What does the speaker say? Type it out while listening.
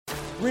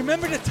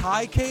Remember the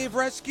Thai cave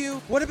rescue?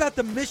 What about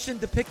the mission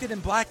depicted in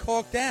Black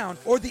Hawk Down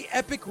or the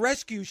epic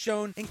rescue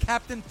shown in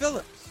Captain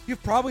Phillips?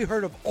 You've probably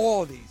heard of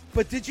all of these,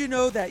 but did you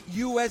know that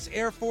U.S.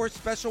 Air Force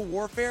Special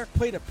Warfare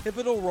played a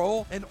pivotal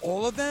role in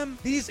all of them?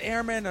 These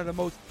airmen are the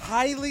most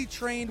highly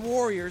trained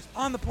warriors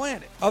on the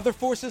planet. Other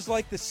forces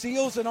like the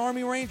SEALs and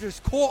Army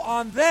Rangers call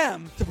on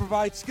them to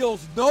provide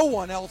skills no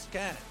one else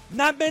can.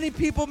 Not many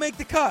people make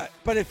the cut,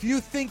 but if you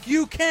think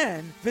you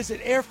can,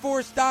 visit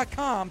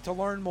airforce.com to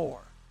learn more.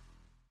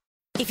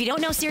 If you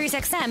don't know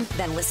SiriusXM,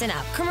 then listen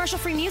up.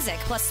 Commercial-free music,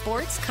 plus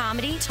sports,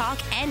 comedy, talk,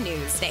 and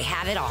news. They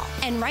have it all.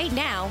 And right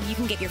now, you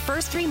can get your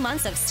first 3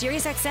 months of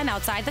SiriusXM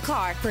outside the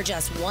car for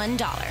just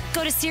 $1.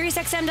 Go to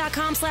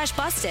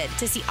SiriusXM.com/busted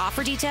to see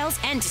offer details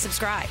and to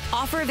subscribe.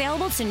 Offer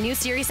available to new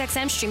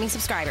SiriusXM streaming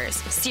subscribers.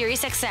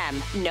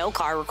 SiriusXM, no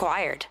car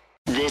required.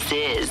 This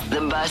is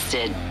the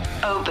Busted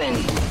Open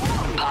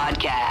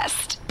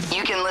Podcast.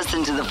 You can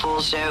listen to the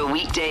full show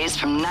weekdays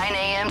from 9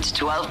 a.m. to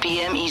 12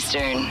 p.m.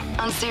 Eastern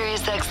on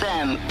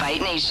SiriusXM Fight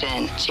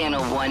Nation,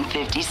 channel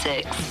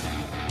 156.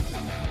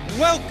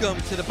 Welcome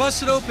to the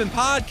Busted Open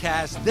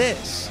Podcast.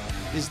 This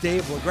is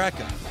Dave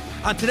LaGreca.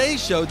 On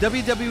today's show,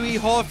 WWE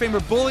Hall of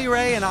Famer Bully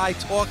Ray and I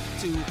talked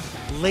to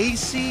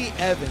Lacey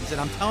Evans.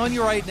 And I'm telling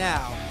you right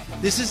now,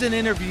 this is an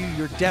interview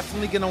you're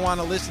definitely going to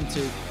want to listen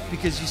to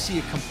because you see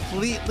a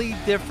completely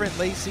different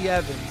Lacey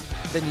Evans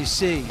than you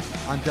see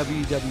on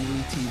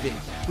WWE TV.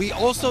 We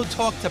also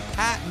talked to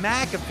Pat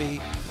McAfee,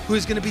 who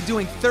is going to be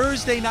doing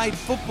Thursday Night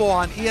Football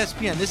on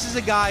ESPN. This is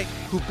a guy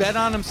who bet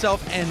on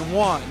himself and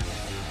won.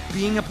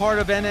 Being a part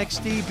of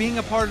NXT, being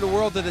a part of the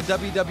world of the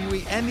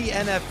WWE and the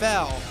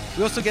NFL.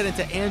 We also get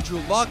into Andrew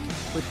Luck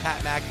with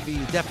Pat McAfee.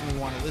 You definitely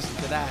want to listen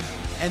to that.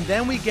 And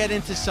then we get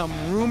into some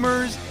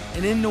rumors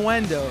and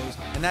innuendos,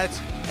 and that's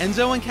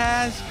Enzo and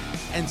Kaz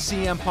and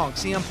CM Punk.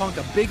 CM Punk,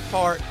 a big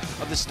part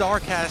of the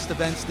StarCast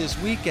events this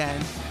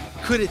weekend.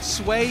 Could it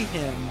sway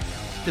him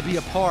to be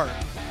a part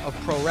of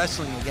pro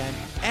wrestling again?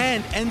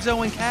 And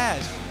Enzo and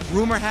Kaz,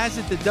 rumor has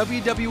it the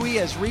WWE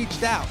has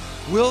reached out.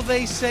 Will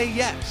they say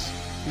yes?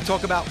 We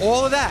talk about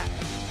all of that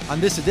on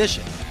this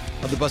edition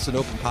of the Busted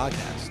Open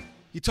Podcast.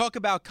 You talk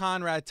about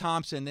Conrad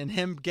Thompson and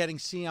him getting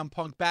CM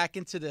Punk back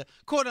into the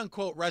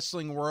quote-unquote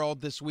wrestling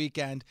world this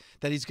weekend,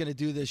 that he's going to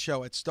do this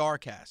show at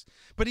StarCast.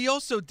 But he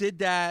also did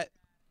that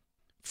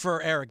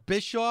for Eric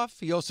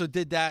Bischoff. He also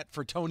did that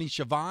for Tony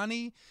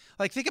Schiavone.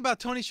 Like, think about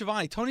Tony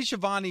Schiavone. Tony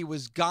Schiavone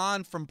was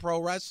gone from pro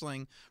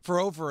wrestling for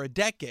over a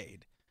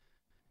decade.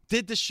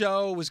 Did the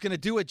show, was going to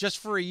do it just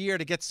for a year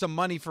to get some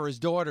money for his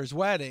daughter's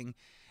wedding.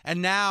 And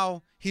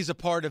now he's a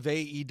part of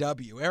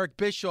AEW. Eric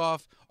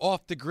Bischoff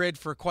off the grid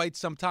for quite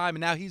some time,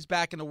 and now he's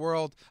back in the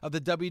world of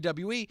the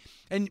WWE.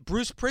 And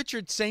Bruce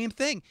Pritchard, same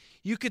thing.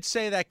 You could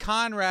say that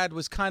Conrad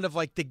was kind of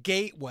like the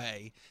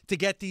gateway to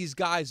get these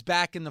guys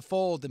back in the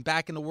fold and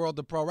back in the world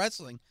of pro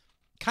wrestling.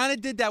 Kind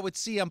of did that with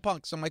CM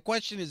Punk. So my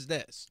question is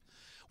this.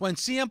 When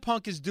CM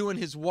Punk is doing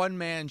his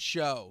one-man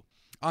show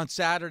on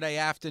Saturday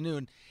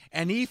afternoon,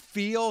 and he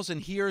feels and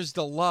hears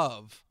the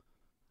love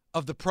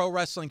of the pro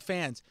wrestling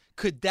fans,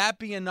 could that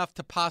be enough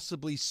to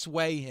possibly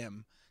sway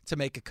him to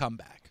make a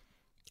comeback?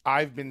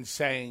 I've been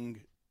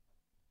saying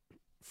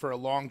for a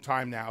long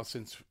time now,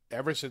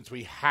 ever since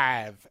we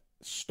have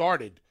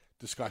started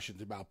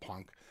discussions about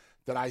Punk,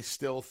 that I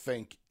still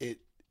think it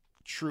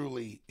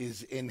truly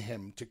is in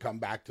him to come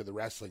back to the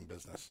wrestling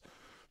business.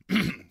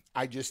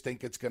 I just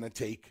think it's going to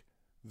take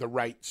the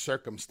right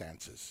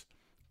circumstances.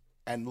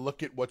 And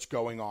look at what's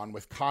going on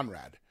with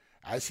Conrad.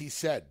 As he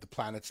said, the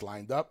planets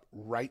lined up,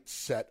 right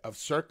set of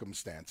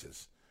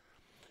circumstances.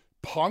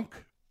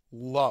 Punk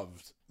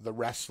loved the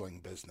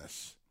wrestling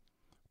business.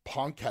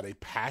 Punk had a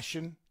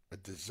passion, a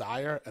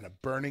desire, and a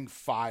burning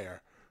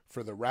fire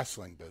for the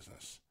wrestling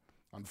business.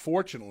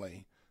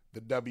 Unfortunately,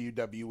 the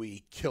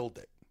WWE killed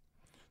it.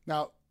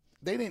 Now,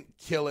 they didn't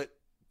kill it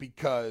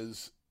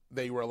because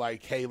they were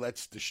like, hey,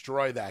 let's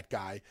destroy that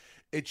guy.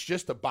 It's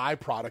just a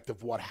byproduct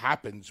of what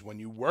happens when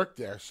you work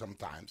there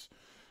sometimes.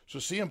 So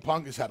CM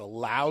Punk has had a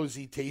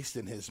lousy taste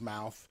in his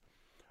mouth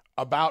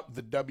about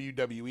the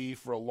WWE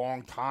for a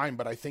long time,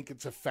 but I think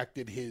it's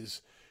affected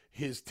his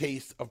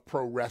taste of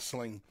pro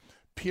wrestling,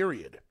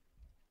 period.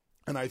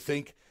 And I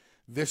think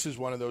this is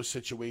one of those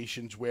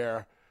situations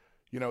where,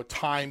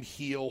 time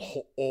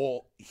heals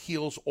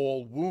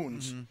all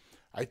wounds. Mm-hmm.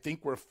 I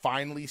think we're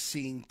finally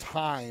seeing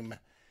time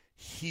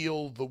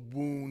heal the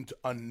wound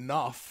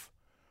enough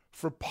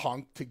for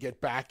Punk to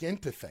get back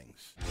into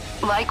things.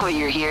 Like what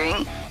you're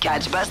hearing?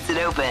 Catch Busted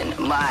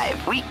Open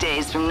live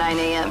weekdays from 9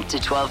 a.m. to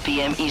 12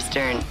 p.m.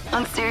 Eastern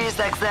on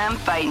SiriusXM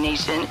Fight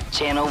Nation,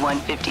 channel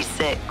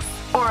 156,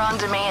 or on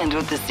demand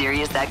with the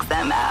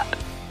SiriusXM app.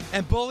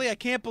 And Bully, I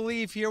can't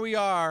believe here we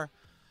are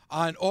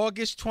on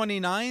August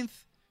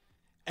 29th,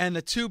 and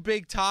the two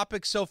big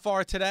topics so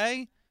far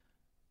today,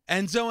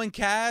 Enzo and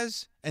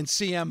Kaz and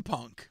CM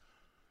Punk.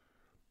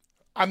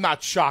 I'm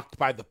not shocked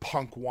by the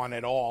Punk one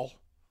at all.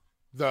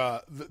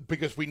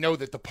 Because we know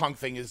that the Punk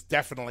thing is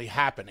definitely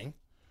happening,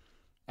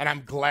 and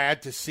I'm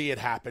glad to see it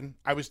happen.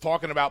 I was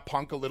talking about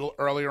Punk a little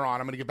earlier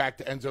on. I'm going to get back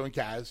to Enzo and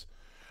Kaz.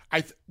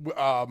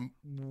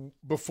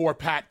 Before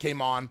Pat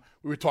came on,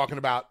 we were talking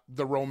about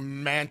the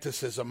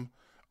romanticism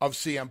of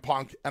CM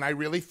Punk, and I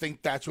really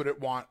think that's what it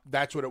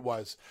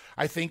was.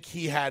 I think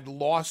he had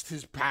lost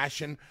his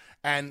passion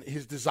and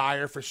his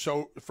desire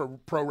for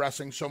pro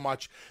wrestling so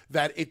much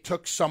that it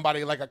took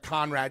somebody like a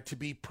Conrad to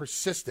be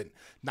persistent,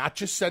 not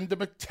just send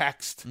him a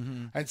text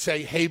and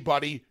say, "Hey,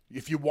 buddy,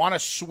 if you want to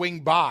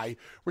swing by."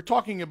 We're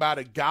talking about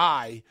a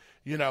guy,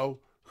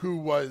 who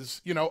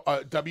was,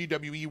 a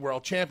WWE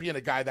world champion,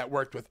 a guy that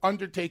worked with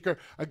Undertaker,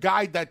 a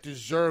guy that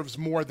deserves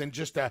more than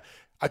just a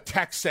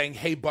text saying,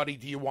 "Hey, buddy,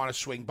 do you want to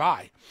swing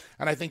by?"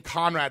 And I think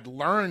Conrad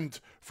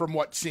learned from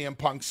what CM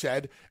Punk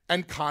said,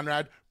 and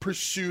Conrad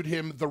pursued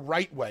him the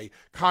right way.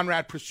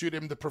 Conrad pursued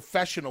him the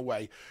professional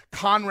way.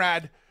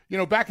 Conrad,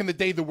 back in the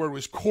day, the word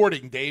was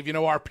courting, Dave.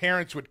 Our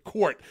parents would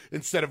court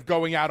instead of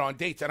going out on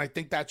dates. And I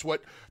think that's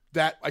what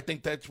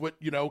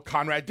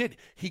Conrad did.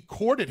 He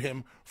courted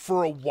him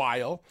for a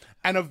while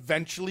and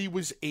eventually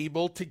was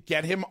able to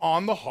get him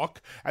on the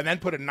hook and then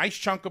put a nice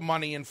chunk of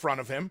money in front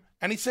of him.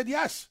 And he said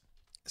yes.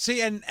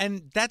 See,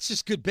 and that's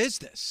just good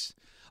business.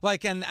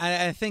 And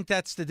I think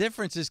that's the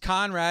difference is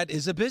Conrad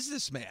is a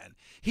businessman.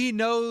 He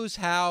knows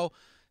how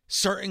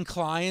certain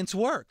clients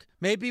work.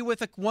 Maybe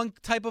with one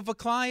type of a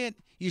client,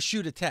 you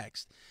shoot a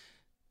text.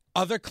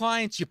 Other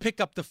clients, you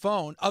pick up the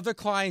phone. Other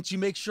clients, you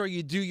make sure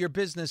you do your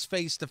business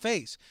face to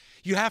face.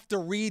 You have to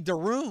read the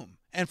room.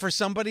 And for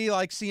somebody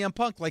like CM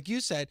Punk, like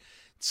you said,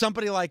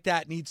 somebody like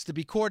that needs to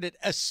be courted,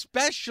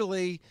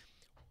 especially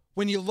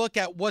when you look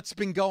at what's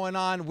been going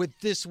on with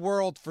this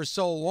world for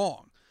so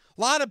long.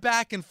 A lot of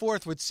back and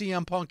forth with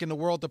CM Punk in the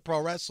world of pro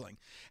wrestling.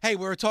 Hey,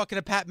 we were talking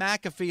to Pat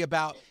McAfee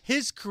about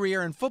his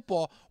career in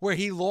football where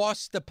he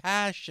lost the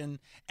passion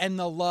and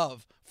the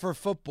love for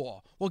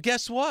football. Well,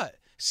 guess what?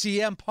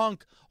 CM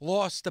Punk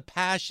lost the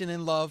passion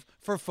and love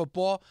for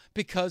football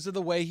because of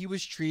the way he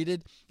was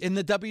treated in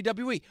the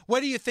WWE.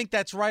 Whether you think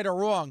that's right or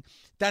wrong,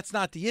 that's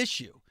not the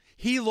issue.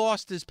 He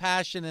lost his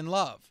passion and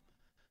love.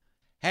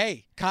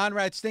 Hey,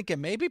 Conrad's thinking,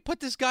 maybe put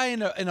this guy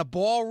in a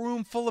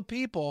ballroom full of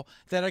people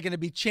that are going to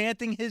be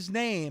chanting his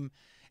name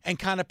and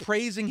kind of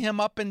praising him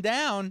up and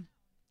down.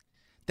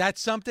 That's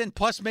something.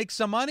 Plus make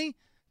some money.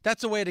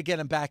 That's a way to get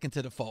him back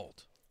into the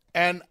fold.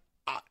 And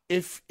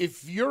if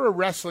you're a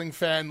wrestling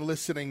fan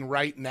listening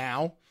right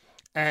now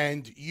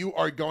and you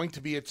are going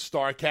to be at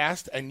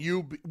StarCast and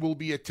you will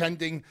be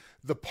attending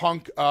the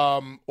Punk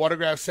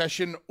autograph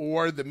session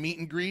or the meet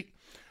and greet,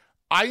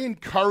 I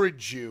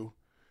encourage you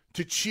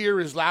to cheer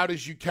as loud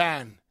as you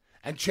can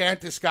and chant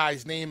this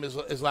guy's name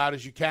as loud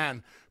as you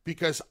can,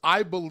 because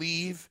I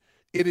believe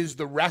it is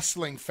the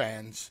wrestling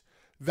fans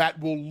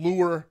that will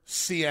lure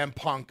CM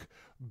Punk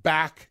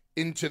back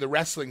into the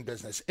wrestling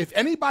business. If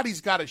anybody's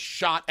got a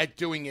shot at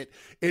doing it,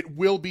 it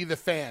will be the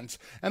fans.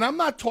 And I'm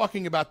not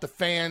talking about the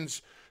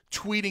fans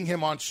tweeting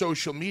him on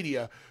social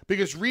media,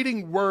 because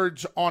reading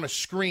words on a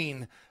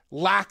screen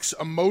lacks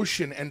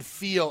emotion and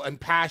feel and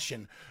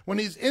passion. When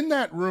he's in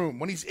that room,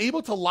 when he's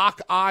able to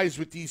lock eyes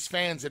with these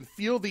fans and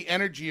feel the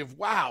energy of,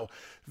 wow,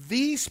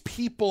 these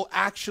people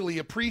actually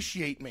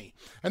appreciate me.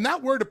 And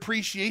that word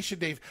appreciation,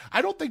 Dave,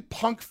 I don't think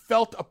Punk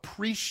felt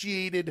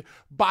appreciated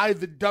by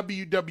the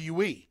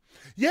WWE.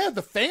 Yeah,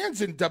 the fans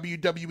in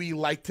WWE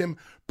liked him,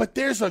 but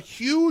there's a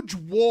huge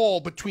wall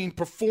between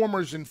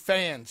performers and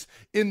fans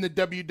in the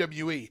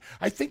WWE.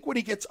 I think when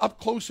he gets up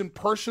close and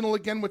personal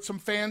again with some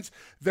fans,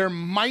 there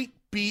might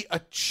be a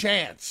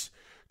chance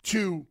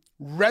to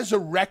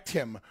resurrect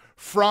him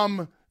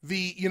from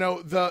the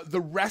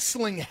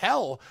wrestling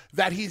hell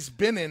that he's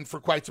been in for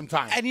quite some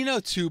time.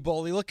 And too,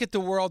 Bully, look at the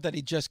world that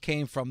he just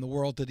came from, the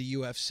world of the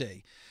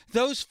UFC.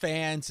 Those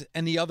fans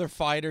and the other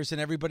fighters and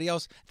everybody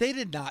else, they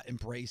did not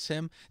embrace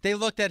him. They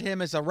looked at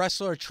him as a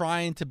wrestler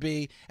trying to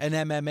be an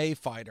MMA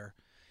fighter.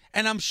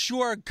 And I'm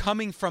sure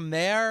coming from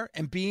there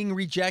and being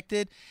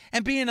rejected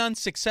and being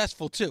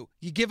unsuccessful too.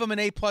 You give him an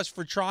A+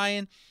 for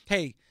trying,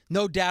 hey,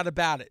 no doubt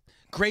about it.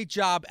 Great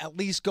job at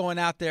least going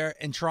out there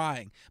and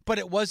trying. But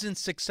it wasn't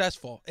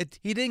successful.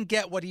 He didn't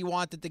get what he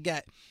wanted to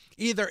get,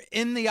 either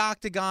in the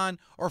octagon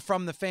or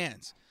from the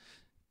fans.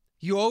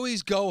 You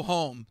always go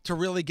home to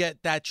really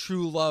get that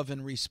true love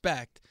and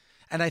respect.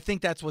 And I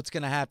think that's what's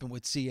going to happen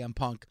with CM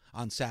Punk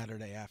on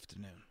Saturday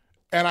afternoon.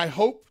 And I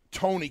hope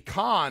Tony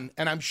Khan,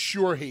 and I'm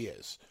sure he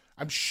is,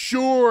 and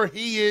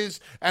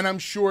I'm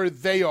sure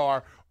they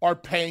are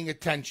paying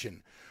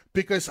attention.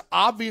 Because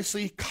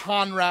obviously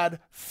Conrad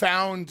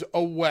found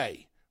a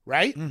way,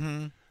 right?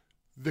 Mm-hmm.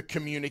 The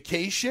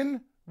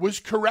communication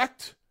was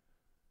correct.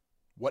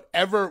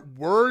 Whatever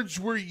words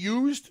were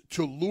used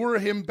to lure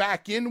him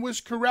back in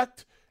was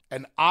correct.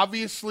 And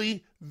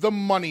obviously the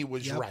money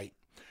was right.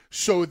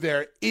 So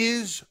there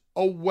is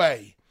a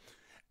way.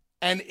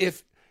 And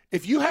if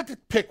you had to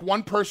pick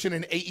one person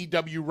in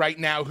AEW right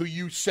now who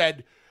you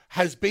said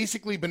has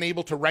basically been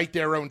able to write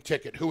their own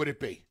ticket, who would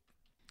it be?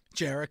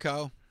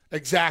 Jericho.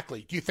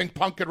 Exactly. Do you think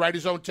Punk could write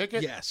his own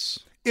ticket? Yes.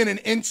 In an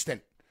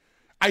instant.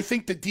 I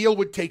think the deal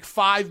would take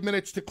 5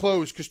 minutes to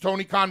close, because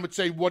Tony Khan would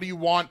say, "What do you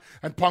want?"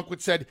 And Punk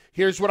would say,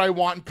 "Here's what I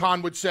want." And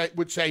Khan would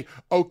say,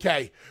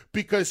 "Okay."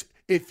 Because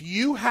If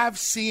you have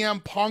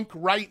CM Punk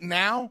right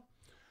now,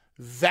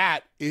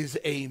 that is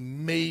a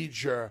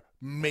major,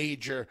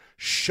 major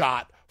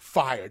shot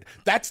fired.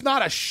 That's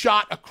not a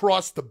shot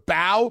across the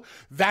bow.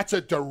 That's a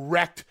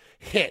direct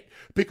hit,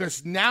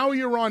 because now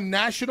you're on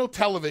national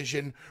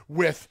television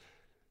with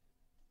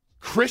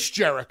Chris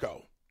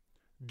Jericho,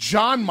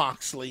 Jon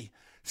Moxley,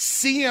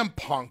 CM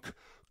Punk,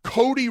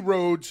 Cody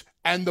Rhodes,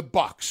 and the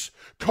Bucks.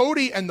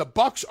 Cody and the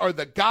Bucks are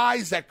the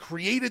guys that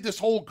created this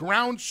whole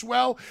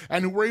groundswell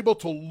and who were able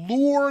to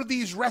lure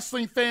these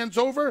wrestling fans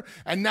over.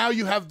 And now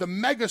you have the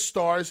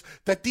megastars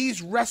that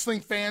these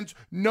wrestling fans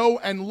know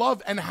and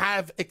love and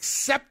have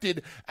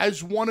accepted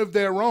as one of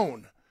their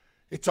own.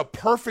 It's a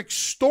perfect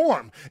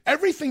storm.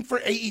 Everything for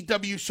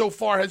AEW so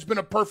far has been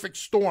a perfect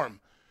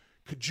storm.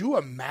 Could you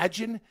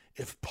imagine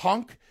if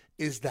Punk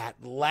is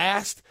that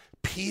last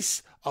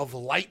piece of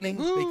lightning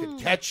they could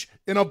catch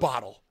in a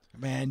bottle?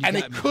 Man, and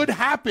it could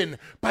happen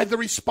by the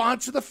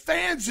response of the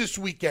fans this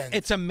weekend.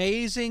 It's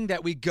amazing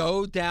that we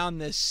go down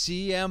this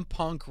CM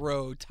Punk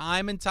road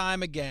time and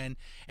time again,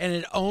 and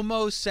it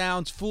almost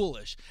sounds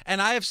foolish.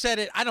 And I have said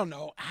it, I don't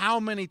know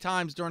how many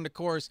times during the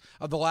course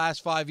of the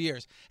last 5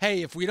 years.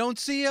 Hey, if we don't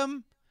see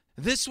him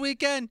this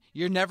weekend,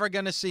 you're never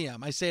going to see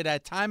him. I say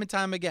that time and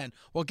time again.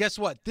 Well, guess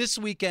what? This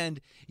weekend,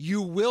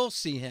 you will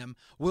see him.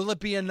 Will it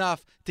be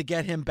enough to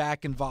get him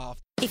back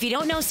involved? If you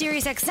don't know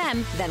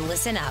SiriusXM, then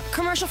listen up.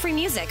 Commercial-free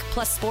music,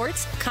 plus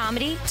sports,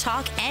 comedy,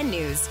 talk, and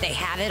news. They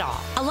have it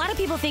all. A lot of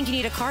people think you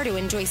need a car to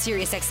enjoy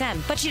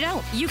SiriusXM, but you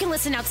don't. You can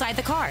listen outside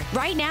the car.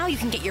 Right now, you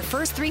can get your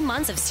first 3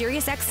 months of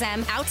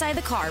SiriusXM outside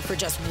the car for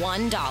just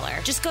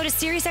 $1. Just go to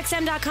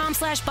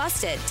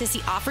SiriusXM.com/busted to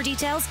see offer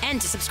details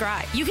and to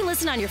subscribe. You can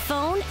listen on your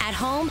phone, at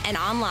home, and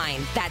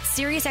online. That's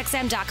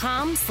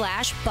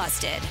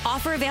SiriusXM.com/busted.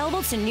 Offer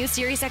available to new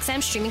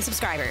SiriusXM streaming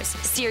subscribers.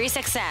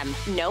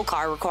 SiriusXM, no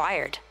car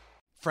required.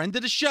 Friend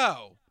of the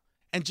show,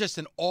 and just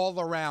an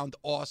all-around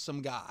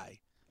awesome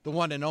guy, the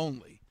one and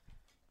only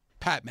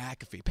Pat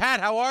McAfee. Pat,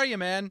 how are you,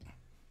 man?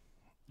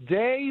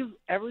 Dave,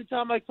 every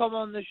time I come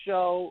on the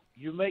show,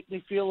 you make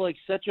me feel like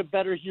such a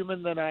better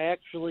human than I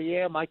actually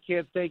am. I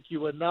can't thank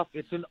you enough.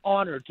 It's an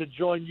honor to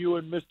join you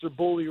and Mr.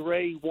 Bully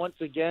Ray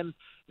once again.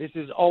 This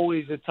is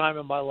always a time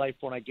in my life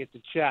when I get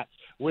to chat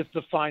with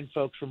the fine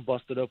folks from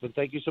Busted Open.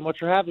 Thank you so much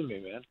for having me,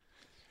 man.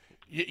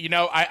 You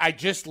know, I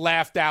just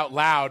laughed out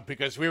loud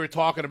because we were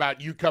talking about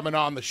you coming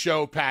on the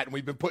show, Pat, and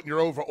we've been putting you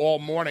over all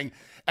morning.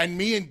 And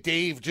me and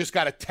Dave just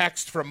got a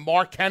text from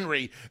Mark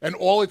Henry, and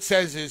all it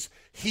says is,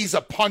 he's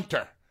a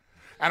punter.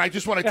 And I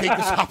just want to take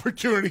this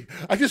opportunity.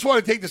 I just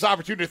want to take this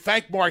opportunity to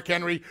thank Mark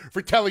Henry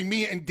for telling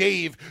me and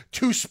Dave,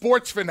 two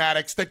sports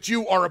fanatics, that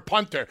you are a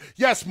punter.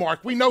 Yes, Mark,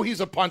 we know he's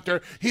a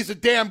punter. He's a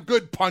damn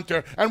good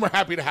punter, and we're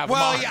happy to have him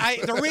on. Well,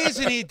 the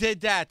reason he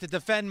did that, to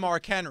defend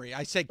Mark Henry,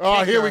 I said kicker.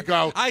 Oh, here we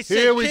go. I said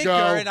here we kicker,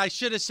 go. and I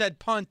should have said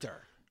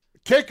punter.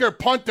 Kicker,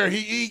 punter,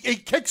 he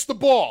kicks the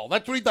ball.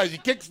 That's what he does. He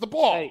kicks the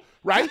ball, hey,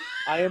 right?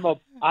 I am a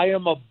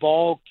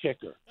ball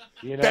kicker.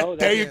 You know,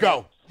 there you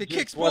go. He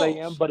kicks what balls. I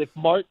am. But if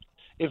Mark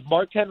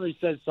Henry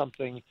says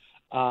something,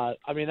 I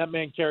mean, that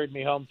man carried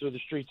me home through the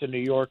streets of New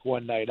York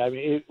one night. I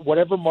mean,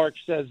 whatever Mark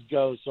says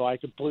goes, so I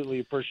completely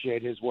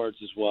appreciate his words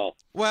as well.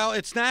 Well,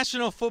 it's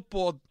national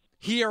football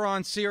here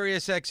on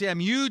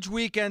SiriusXM. Huge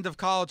weekend of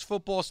college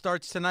football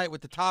starts tonight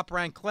with the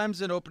top-ranked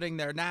Clemson opening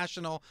their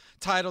national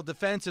title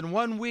defense, and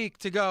 1 week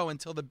to go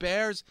until the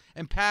Bears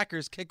and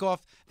Packers kick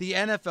off the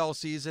NFL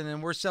season,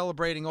 and we're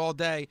celebrating all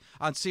day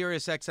on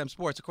SiriusXM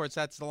Sports. Of course,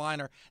 that's the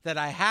liner that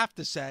I have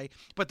to say,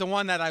 but the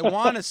one that I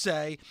want to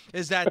say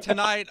is that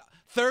tonight,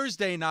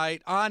 Thursday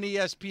night on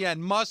ESPN,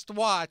 must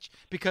watch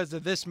because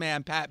of this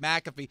man, Pat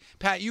McAfee.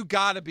 Pat, you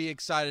got to be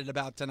excited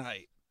about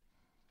tonight.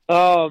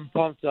 Oh, I'm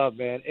pumped up,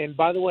 man. And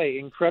by the way,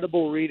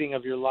 incredible reading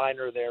of your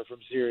liner there from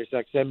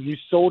SiriusXM. You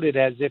sold it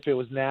as if it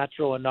was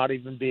natural and not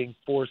even being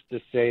forced to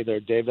say there,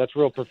 Dave. That's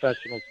real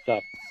professional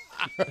stuff.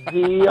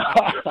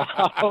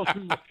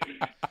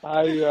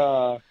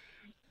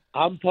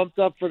 I'm pumped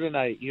up for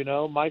tonight. You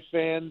know, my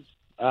fans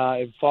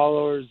and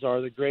followers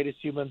are the greatest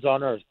humans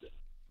on earth.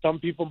 Some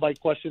people might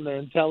question their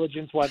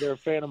intelligence, why they're a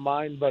fan of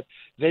mine, but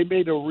they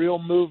made a real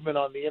movement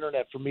on the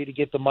internet for me to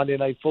get the Monday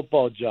Night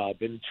Football job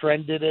and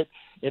trended it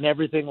and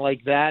everything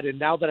like that. And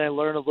now that I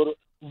learned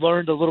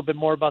a little bit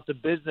more about the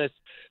business,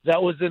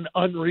 that was an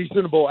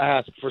unreasonable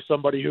ask for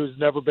somebody who's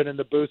never been in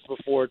the booth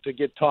before to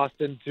get tossed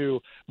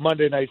into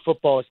Monday Night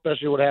Football,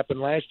 especially what happened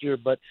last year.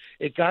 But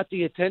it got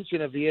the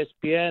attention of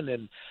ESPN,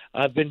 and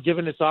I've been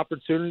given this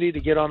opportunity to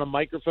get on a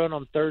microphone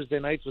on Thursday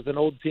nights with an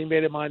old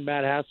teammate of mine,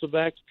 Matt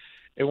Hasselbeck.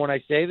 And when I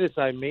say this,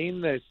 I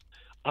mean this.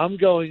 I'm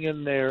going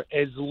in there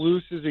as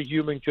loose as a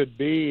human could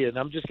be, and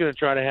I'm just going to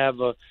try to have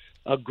a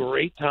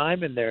great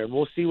time in there, and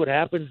we'll see what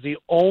happens. The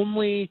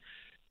only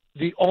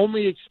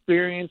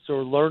experience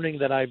or learning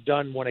that I've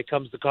done when it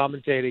comes to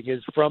commentating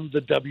is from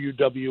the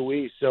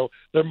WWE. So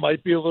there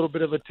might be a little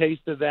bit of a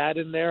taste of that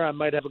in there. I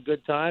might have a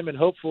good time, and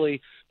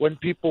hopefully when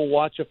people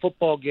watch a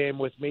football game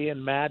with me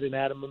and Matt and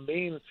Adam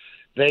Amin,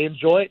 they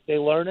enjoy it, they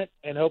learn it,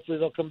 and hopefully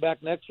they'll come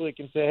back next week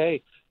and say,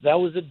 hey, that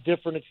was a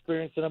different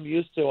experience than I'm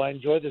used to. I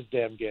enjoy this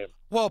damn game.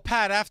 Well,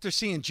 Pat, after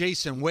seeing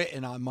Jason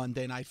Witten on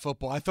Monday Night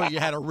Football, I thought you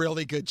had a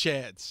really good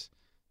chance.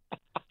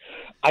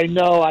 I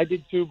know, I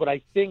did too, but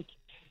I think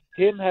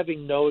him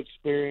having no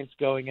experience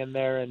going in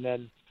there and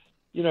then,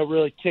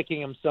 really kicking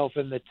himself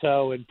in the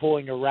toe and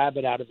pulling a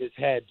rabbit out of his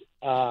head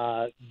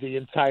the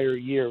entire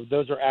year,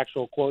 those are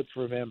actual quotes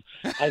from him.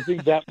 I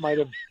think that might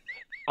have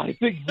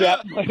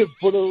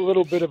put a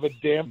little bit of a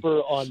damper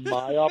on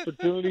my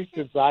opportunity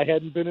since I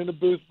hadn't been in a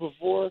booth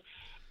before.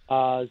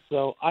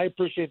 So I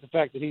appreciate the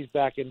fact that he's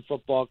back in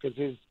football because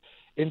his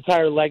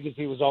entire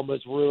legacy was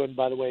almost ruined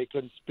by the way he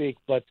couldn't speak.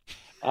 But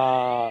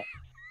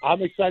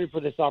I'm excited for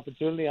this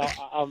opportunity.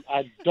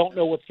 I don't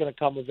know what's going to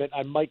come of it.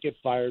 I might get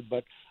fired,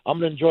 but I'm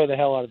going to enjoy the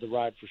hell out of the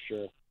ride for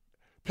sure.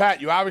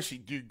 Pat, you obviously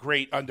do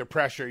great under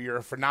pressure. You're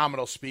a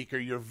phenomenal speaker.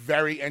 You're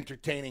very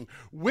entertaining.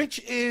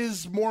 Which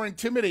is more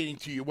intimidating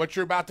to you, what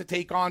you're about to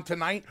take on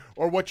tonight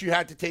or what you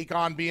had to take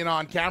on being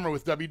on camera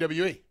with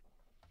WWE?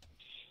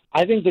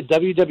 I think the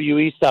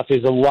WWE stuff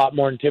is a lot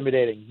more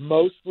intimidating,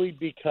 mostly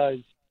because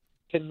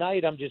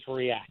tonight I'm just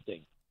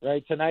reacting,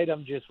 right? Tonight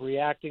I'm just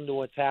reacting to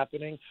what's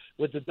happening.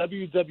 With the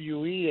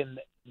WWE and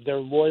their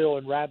loyal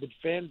and rabid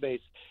fan base,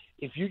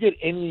 if you get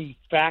any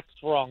facts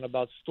wrong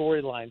about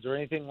storylines or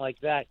anything like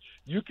that,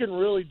 you can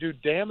really do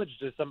damage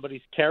to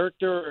somebody's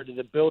character or to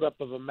the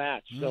buildup of a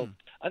match. So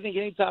I think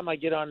anytime I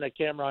get on the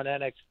camera on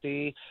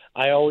NXT,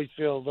 I always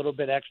feel a little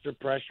bit extra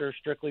pressure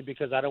strictly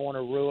because I don't want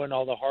to ruin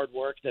all the hard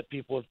work that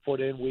people have put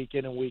in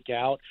and week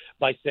out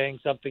by saying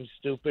something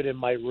stupid and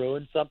might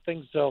ruin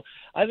something. So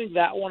I think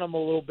that one I'm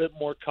a little bit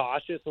more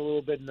cautious, a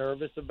little bit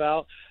nervous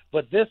about.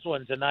 But this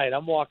one tonight,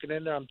 I'm walking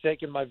in there, I'm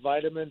taking my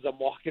vitamins, I'm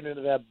walking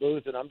into that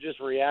booth, and I'm just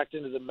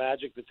reacting to the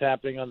magic that's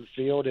happening on the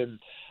field. And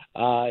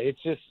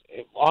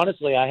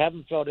honestly, I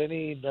haven't felt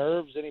any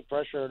nerves, any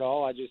pressure at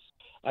all.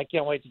 I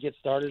can't wait to get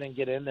started and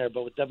get in there.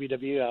 But with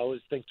WWE, I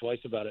always think twice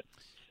about it.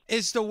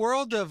 Is the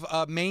world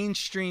of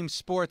mainstream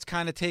sports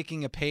kind of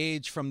taking a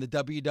page from the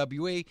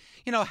WWE?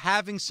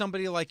 Having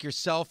somebody like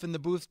yourself in the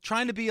booth,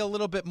 trying to be a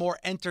little bit more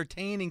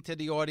entertaining to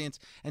the audience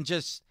and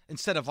just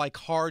instead of like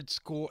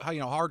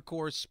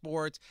hardcore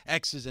sports,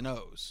 X's and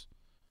O's.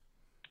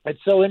 It's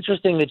so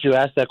interesting that you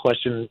asked that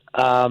question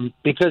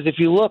because if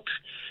you look,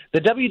 the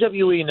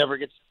WWE never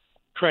gets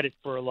credit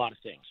for a lot of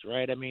things,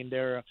 right? I mean,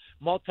 they're a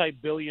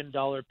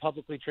multi-billion-dollar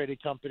publicly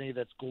traded company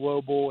that's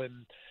global,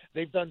 and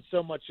they've done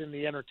so much in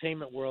the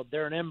entertainment world.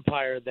 They're an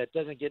empire that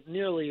doesn't get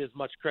nearly as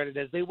much credit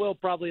as they will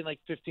probably in like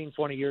 15,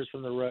 20 years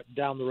from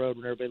down the road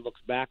when everybody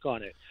looks back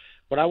on it.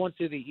 But I went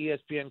to the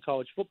ESPN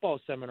college football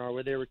seminar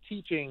where they were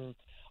teaching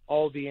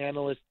all the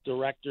analysts,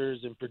 directors,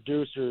 and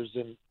producers,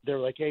 and they're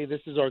like, hey,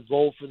 this is our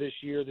goal for this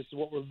year. This is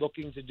what we're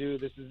looking to do.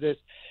 This is this.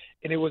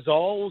 And it was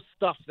all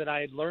stuff that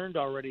I had learned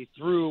already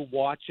through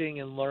watching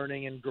and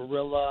learning and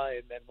Gorilla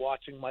and then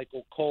watching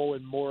Michael Cole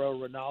and Mauro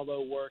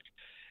Ronaldo work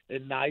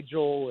and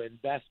Nigel and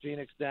Beth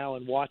Phoenix now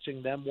and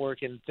watching them work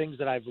and things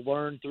that I've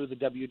learned through the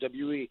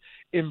WWE.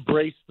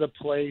 Embrace the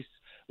place.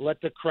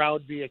 Let the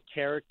crowd be a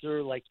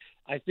character. Like,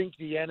 I think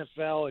the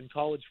NFL and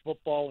college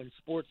football and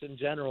sports in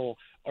general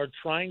are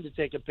trying to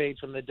take a page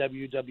from the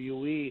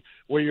WWE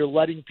where you're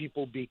letting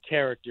people be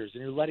characters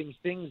and you're letting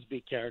things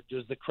be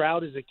characters. The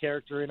crowd is a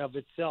character in of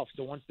itself.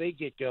 So once they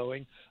get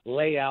going,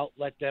 lay out,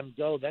 let them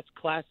go. That's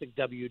classic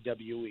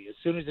WWE. As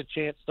soon as a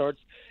chant starts,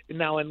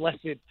 now unless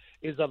it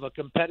is of a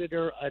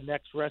competitor, an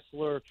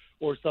ex-wrestler,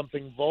 or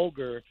something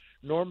vulgar,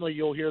 normally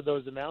you'll hear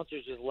those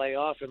announcers just lay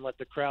off and let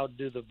the crowd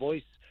do the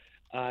voice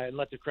and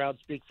let the crowd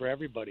speak for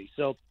everybody.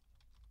 So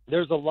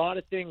there's a lot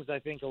of things I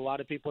think a lot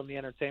of people in the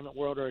entertainment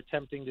world are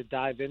attempting to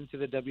dive into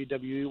the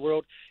WWE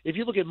world. If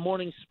you look at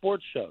morning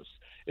sports shows,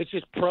 it's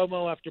just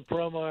promo after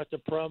promo after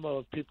promo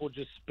of people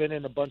just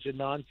spinning a bunch of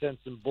nonsense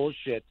and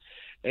bullshit.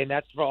 And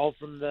that's all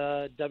from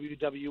the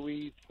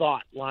WWE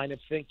thought line of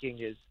thinking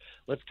is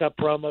let's cut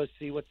promos,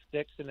 see what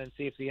sticks, and then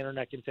see if the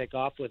internet can take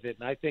off with it.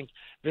 And I think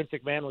Vince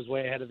McMahon was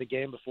way ahead of the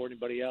game before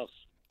anybody else.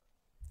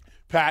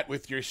 Pat,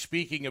 with your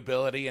speaking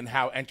ability and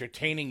how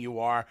entertaining you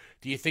are,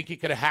 do you think you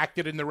could have hacked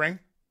it in the ring?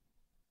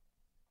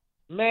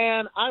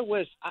 Man, I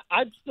wish.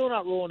 I'm still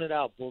not ruling it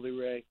out, Bully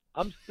Ray.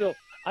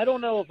 I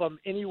don't know if I'm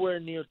anywhere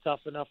near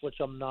tough enough, which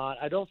I'm not.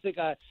 I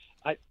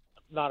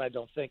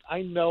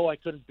know I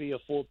couldn't be a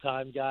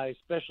full-time guy,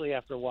 especially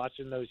after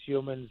watching those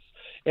humans.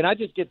 And I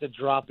just get to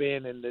drop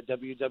in the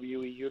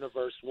WWE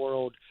Universe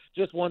world.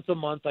 Just once a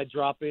month, I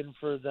drop in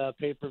for the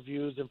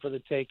pay-per-views and for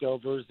the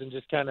takeovers and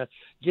just kind of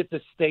get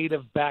the state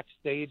of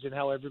backstage and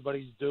how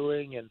everybody's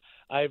doing. And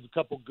I have a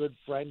couple good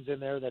friends in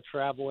there that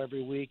travel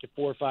every week,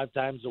 4 or 5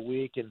 times a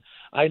week. And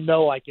I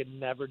know I can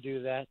never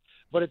do that.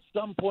 But at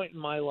some point in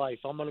my life,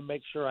 I'm going to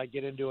make sure I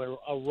get into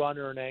a run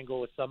or an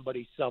angle with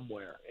somebody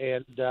somewhere.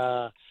 And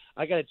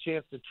I got a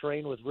chance to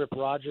train with Rip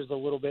Rogers a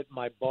little bit in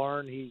my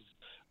barn. He's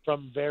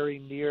from very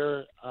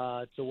near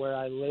to where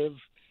I live.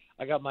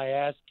 I got my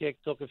ass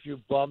kicked, took a few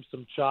bumps,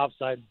 some chops.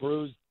 I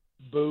bruised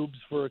boobs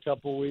for a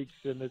couple weeks,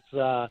 and it's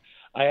I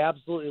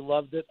absolutely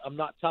loved it. I'm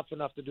not tough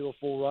enough to do a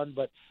full run,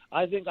 but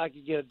I think I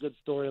could get a good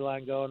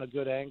storyline going, a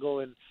good angle,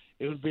 and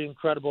it would be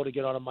incredible to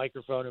get on a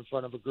microphone in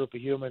front of a group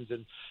of humans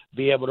and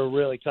be able to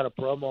really cut a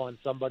promo on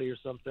somebody or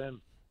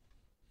something.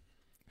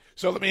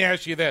 So let me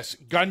ask you this.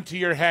 Gun to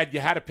your head, you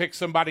had to pick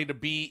somebody to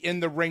be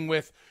in the ring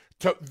with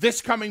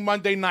this coming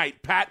Monday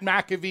night. Pat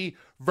McAfee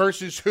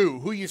versus who?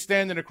 Who you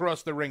standing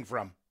across the ring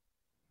from?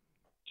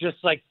 Just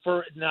like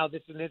now,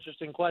 this is an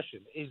interesting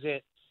question. Is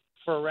it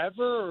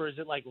forever, or is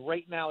it like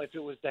right now if it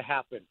was to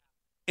happen?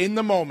 In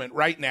the moment,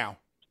 right now.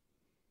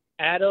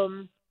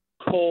 Adam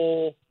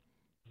Cole,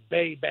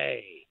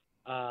 baby.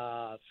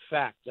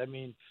 Fact. I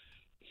mean,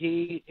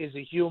 he is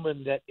a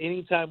human that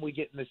anytime we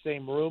get in the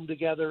same room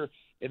together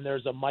and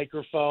there's a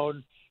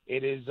microphone,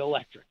 it is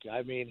electric.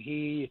 I mean,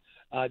 he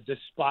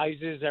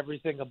despises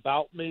everything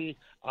about me.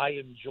 I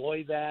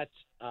enjoy that.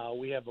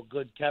 We have a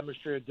good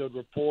chemistry, a good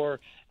rapport,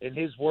 and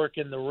his work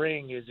in the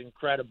ring is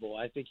incredible.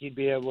 I think he'd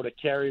be able to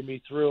carry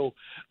me through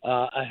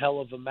a hell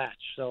of a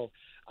match. So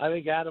I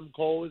think Adam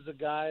Cole is a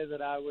guy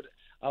that I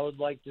would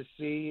like to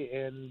see,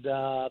 and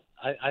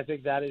I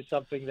think that is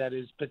something that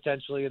is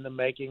potentially in the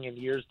making in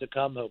years to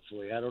come.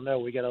 Hopefully, I don't know.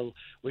 We got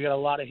a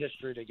lot of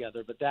history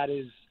together, but that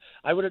is.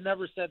 I would have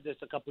never said this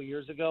a couple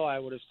years ago. I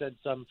would have said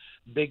some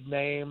big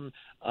name,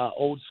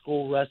 old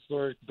school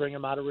wrestler, bring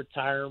him out of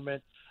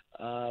retirement.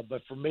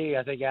 But for me,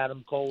 I think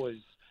Adam Cole is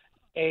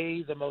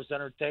the most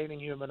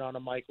entertaining human on a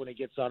mic when he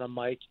gets on a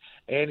mic,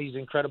 and he's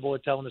incredible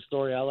at telling a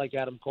story. I like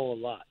Adam Cole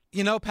a lot.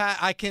 You know, Pat,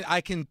 I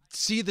can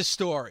see the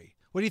story.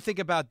 What do you think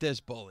about this,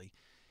 Bully?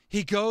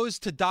 He goes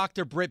to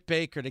Dr. Britt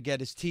Baker to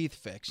get his teeth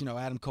fixed,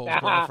 Adam Cole's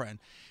girlfriend.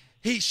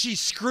 She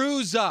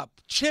screws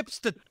up, chips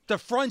the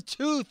front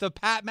tooth of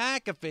Pat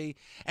McAfee,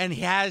 and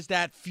he has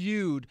that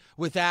feud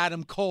with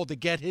Adam Cole to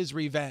get his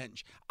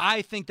revenge.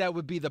 I think that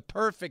would be the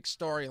perfect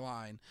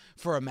storyline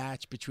for a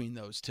match between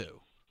those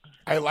two.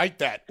 I like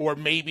that. Or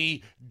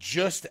maybe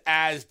just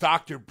as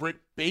Dr.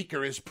 Britt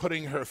Baker is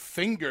putting her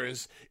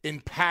fingers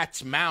in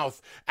Pat's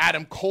mouth,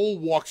 Adam Cole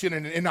walks in at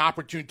an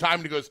inopportune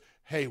time and he goes,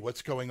 hey,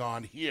 what's going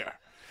on here?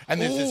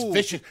 And there's this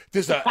vicious,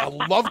 there's a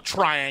love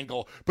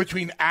triangle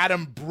between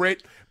Adam,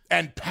 Britt,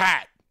 and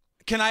Pat.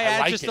 Can I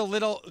add just a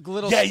little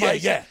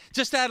spice? Yeah.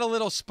 Just add a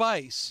little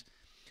spice.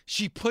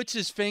 She puts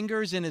his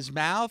fingers in his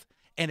mouth,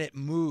 and it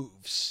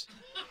moves.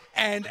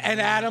 And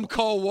Adam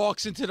Cole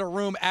walks into the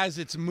room as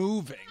it's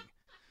moving.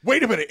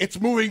 Wait a minute. It's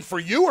moving for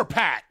you or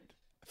Pat?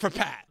 For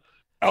Pat.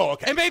 Oh,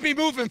 okay. It may be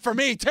moving for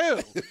me,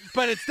 too,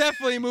 but it's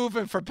definitely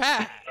moving for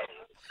Pat.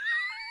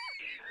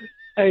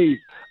 Hey,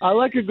 I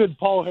like a good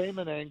Paul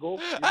Heyman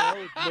angle.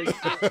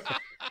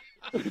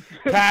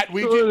 Pat,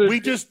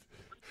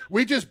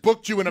 we just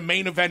booked you in a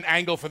main event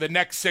angle for the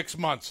next 6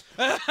 months.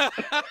 Hey,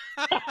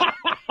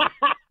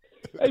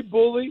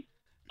 Bully,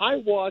 I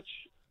watch,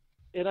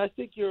 and I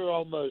think you're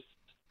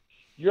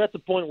at the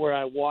point where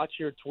I watch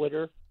your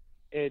Twitter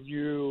and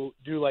you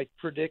do like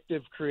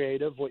predictive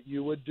creative, what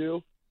you would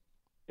do,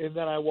 and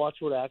then I watch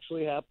what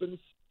actually happens,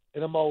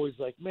 and I'm always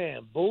like,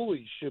 man,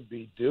 Bully should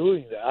be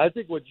doing that. I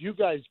think what you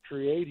guys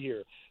create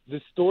here, the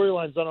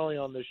storylines not only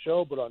on the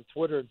show but on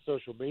Twitter and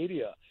social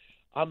media,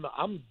 I'm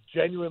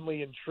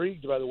genuinely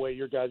intrigued by the way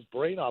your guys'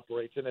 brain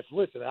operates. And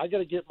listen, I got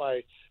to get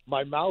my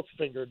mouth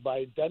fingered by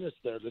a dentist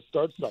there to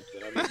start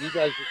something. I mean, you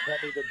guys just tell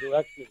me the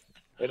direction,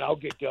 and I'll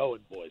get going,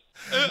 boys.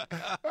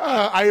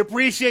 I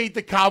appreciate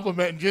the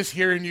compliment, and just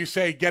hearing you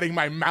say getting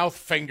my mouth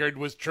fingered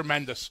was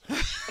tremendous.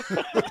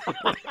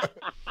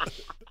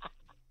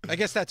 I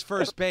guess that's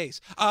first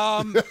base.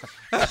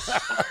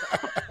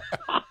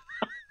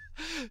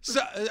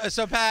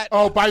 So Pat.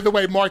 Oh, by the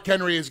way, Mark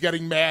Henry is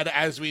getting mad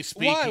as we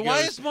speak. Why? Why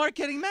is Mark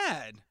getting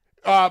mad?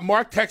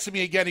 Mark texted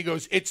me again. He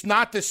goes, "It's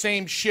not the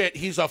same shit.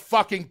 He's a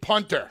fucking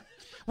punter."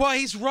 Well,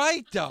 he's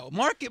right though.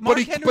 Mark Henry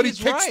is right. But he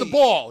kicks the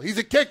ball. He's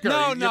a kicker.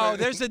 No.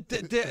 There is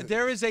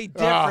a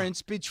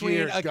difference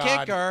between a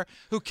kicker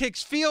who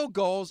kicks field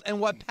goals and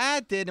what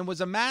Pat did and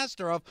was a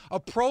master of, a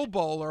Pro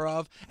Bowler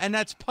of, and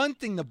that's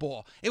punting the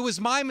ball. It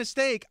was my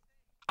mistake.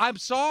 I'm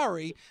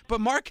sorry, but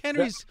Mark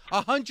Henry's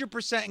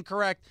 100%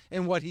 incorrect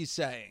in what he's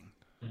saying.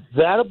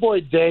 That a boy,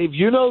 Dave.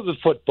 You know the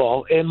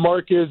football, and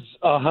Mark is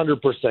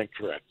 100%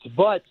 correct.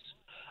 But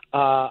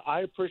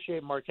I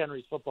appreciate Mark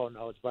Henry's football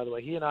knowledge, by the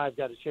way. He and I have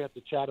got a chance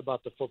to chat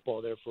about the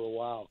football there for a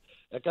while.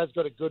 That guy's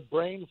got a good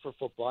brain for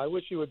football. I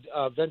wish he would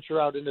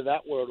venture out into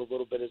that world a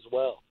little bit as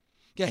well.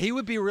 Yeah, he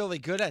would be really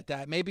good at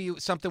that. Maybe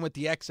something with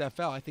the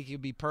XFL. I think he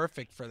would be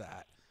perfect for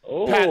that.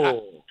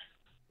 Oh.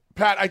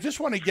 Pat, I just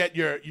want to get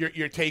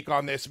your take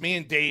on this. Me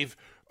and Dave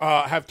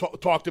have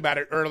talked about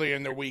it earlier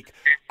in the week.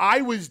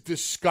 I was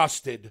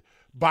disgusted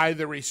by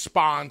the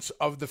response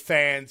of the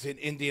fans in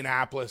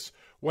Indianapolis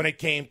when it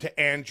came to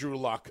Andrew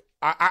Luck.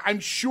 I'm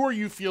sure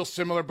you feel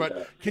similar,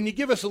 but can you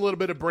give us a little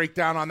bit of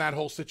breakdown on that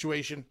whole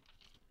situation?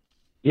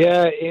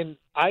 Yeah, and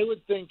I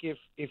would think if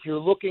you're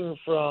looking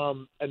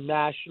from a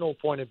national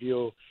point of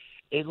view,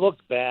 it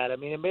looked bad. I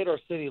mean, it made our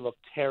city look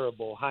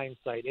terrible,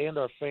 hindsight, and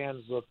our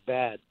fans look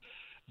bad.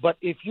 But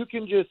if you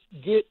can just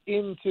get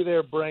into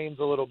their brains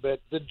a little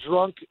bit, the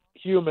drunk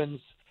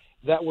humans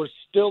that were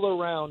still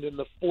around in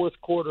the fourth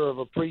quarter of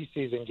a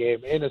preseason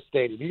game in a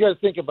stadium. You got to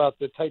think about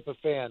the type of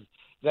fan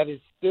that is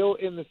still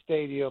in the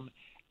stadium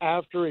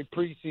after a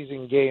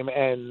preseason game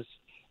ends,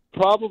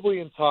 probably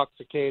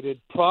intoxicated,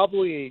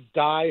 probably a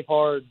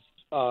diehard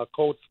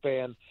Colts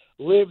fan,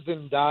 lives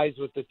and dies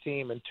with the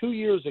team. And 2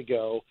 years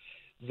ago,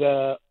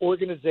 the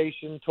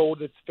organization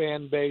told its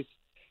fan base,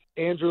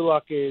 Andrew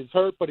Luck is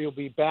hurt, but he'll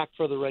be back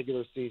for the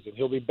regular season.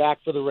 He'll be back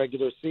for the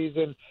regular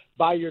season.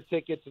 Buy your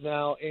tickets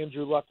now.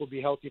 Andrew Luck will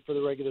be healthy for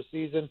the regular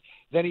season.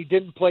 Then he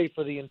didn't play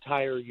for the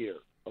entire year,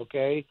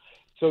 okay?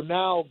 So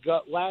now,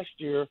 last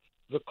year,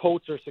 the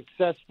Colts are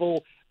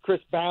successful.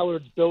 Chris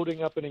Ballard's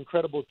building up an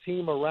incredible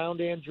team around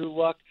Andrew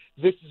Luck.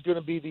 This is going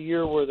to be the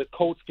year where the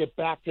Colts get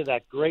back to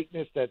that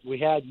greatness that we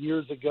had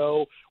years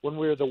ago when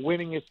we were the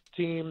winningest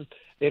team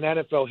in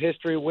NFL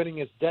history,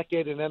 winningest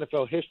decade in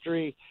NFL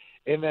history.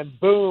 And then,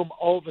 boom,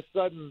 all of a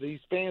sudden these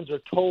fans are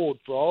told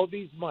for all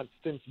these months,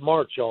 since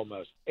March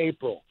almost,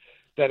 April,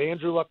 that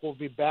Andrew Luck will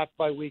be back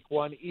by week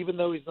one. Even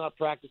though he's not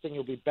practicing,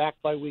 he'll be back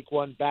by week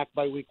one, back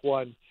by week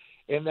one.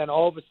 And then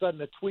all of a sudden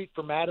a tweet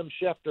from Adam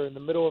Schefter in the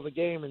middle of a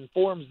game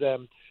informs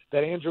them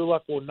that Andrew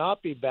Luck will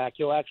not be back.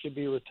 He'll actually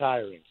be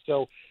retiring.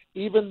 So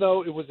even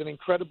though it was an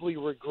incredibly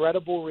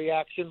regrettable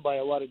reaction by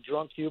a lot of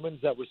drunk humans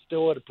that were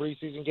still at a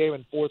preseason game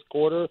in fourth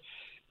quarter,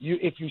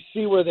 if you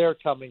see where they're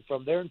coming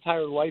from, their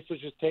entire life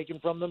was just taken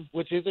from them,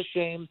 which is a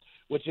shame,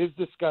 which is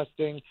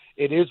disgusting.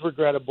 It is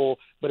regrettable,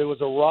 but it was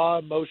a raw,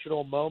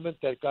 emotional moment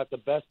that got the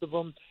best of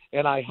them.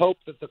 And I hope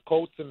that the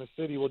Colts and the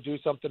city will do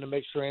something to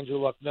make sure Andrew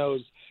Luck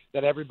knows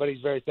that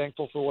everybody's very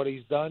thankful for what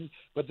he's done.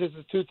 But this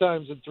is 2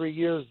 times in 3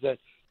 years that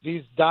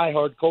these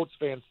diehard Colts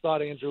fans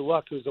thought Andrew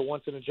Luck, who's a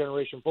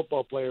once-in-a-generation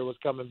football player, was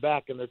coming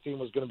back and their team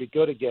was going to be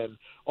good again,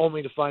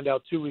 only to find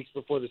out 2 weeks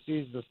before the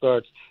season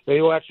starts that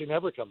he'll actually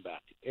never come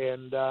back.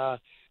 And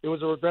it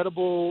was a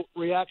regrettable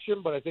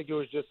reaction, but I think it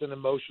was just an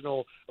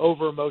emotional,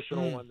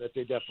 over-emotional one that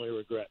they definitely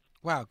regret.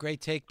 Wow, great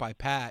take by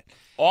Pat.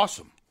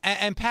 Awesome.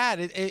 And Pat,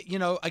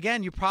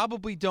 again, you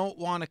probably don't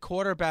want a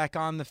quarterback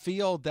on the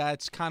field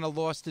that's kind of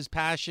lost his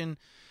passion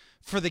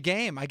for the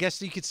game. I guess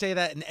you could say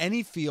that in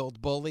any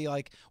field, Bully.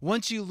 Like,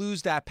 once you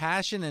lose that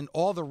passion and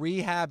all the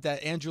rehab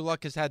that Andrew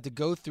Luck has had to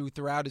go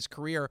throughout his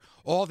career,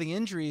 all the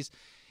injuries,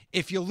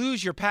 if you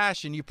lose your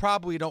passion, you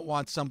probably don't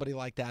want somebody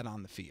like that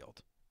on the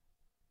field.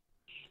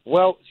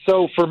 Well,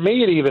 so for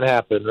me, it even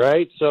happened,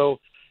 right? So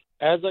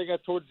as I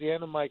got towards the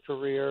end of my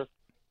career,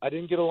 I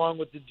didn't get along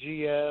with the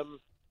GM.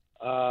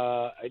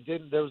 I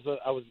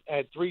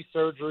had 3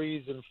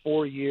 surgeries in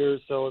 4 years,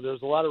 so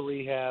there's a lot of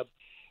rehab.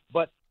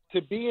 But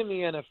to be in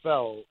the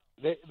NFL,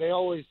 they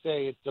always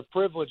say it's a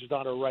privilege,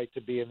 not a right, to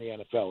be in the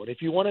NFL. And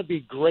if you want to be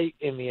great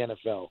in the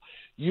NFL,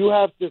 you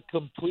have to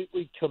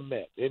completely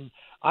commit. And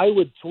I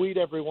would tweet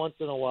every once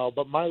in a while,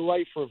 but my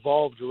life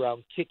revolved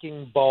around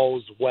kicking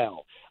balls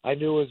well. I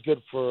knew it was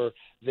good for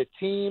the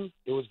team.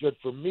 It was good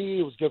for me.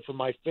 It was good for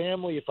my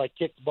family if I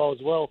kicked balls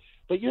well.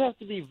 But you have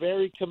to be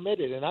very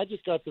committed. And I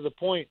just got to the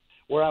point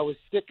where I was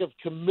sick of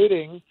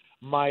committing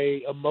my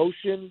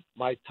emotion,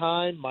 my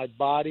time, my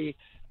body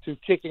to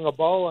kicking a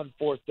ball on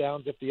fourth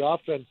downs if the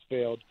offense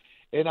failed.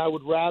 And I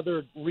would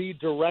rather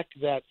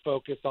redirect that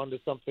focus onto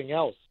something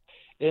else.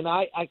 And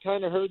I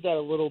kind of heard that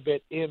a little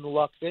bit in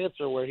Luck's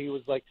answer where he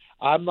was like,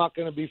 I'm not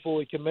going to be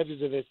fully committed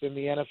to this, and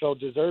the NFL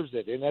deserves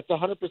it. And that's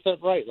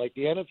 100% right. Like,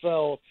 the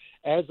NFL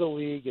as a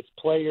league, its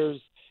players,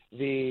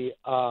 the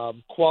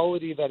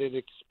quality that it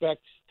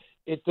expects,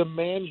 it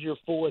demands your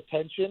full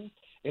attention.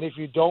 And if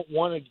you don't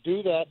want to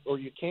do that or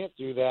you can't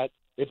do that,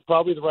 it's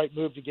probably the right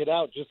move to get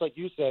out, just like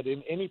you said,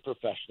 in any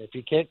profession. If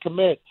you can't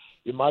commit,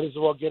 you might as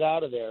well get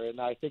out of there. And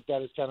I think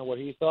that is kind of what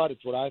he thought.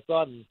 It's what I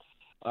thought, and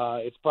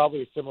it's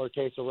probably a similar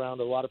case around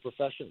a lot of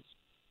professions.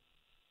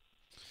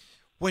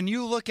 When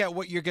you look at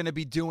what you're going to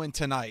be doing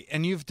tonight,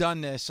 and you've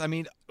done this, I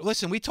mean,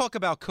 listen, we talk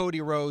about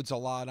Cody Rhodes a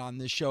lot on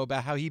this show,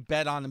 about how he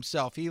bet on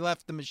himself. He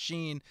left the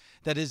machine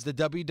that is the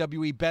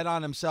WWE, bet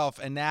on himself,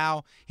 and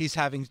now he's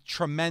having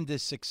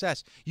tremendous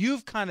success.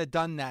 You've kind of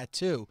done that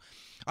too.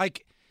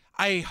 Like,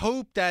 I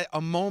hope that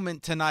a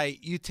moment tonight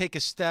you take a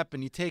step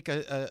and you take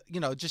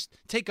just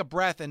take a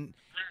breath and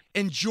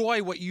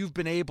enjoy what you've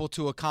been able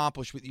to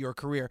accomplish with your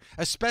career,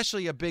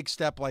 especially a big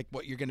step like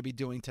what you're going to be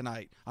doing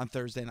tonight on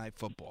Thursday Night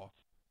Football.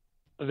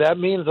 That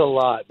means a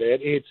lot, man.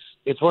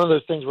 It's one of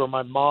those things where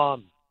my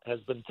mom has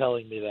been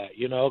telling me that,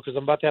 because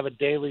I'm about to have a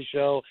daily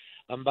show.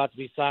 I'm about to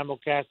be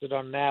simulcasted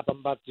on NAP. I'm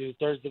about to do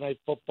Thursday Night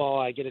Football.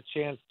 I get a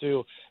chance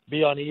to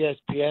be on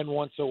ESPN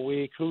once a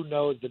week. Who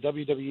knows? The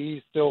WWE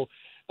is still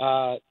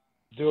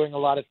doing a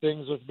lot of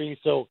things with me.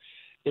 So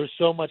there's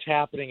so much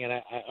happening, and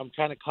I'm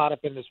kind of caught up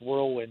in this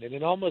whirlwind. And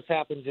it almost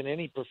happens in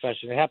any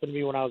profession. It happened to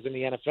me when I was in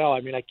the NFL.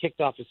 I mean, I kicked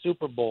off a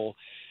Super Bowl,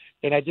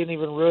 and I didn't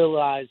even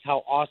realize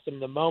how awesome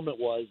the moment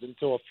was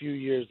until a few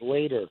years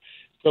later.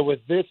 So with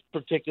this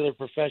particular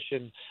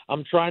profession,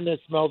 I'm trying to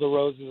smell the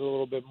roses a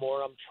little bit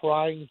more. I'm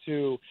trying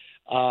to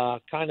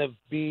kind of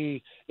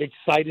be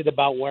excited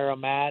about where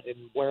I'm at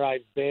and where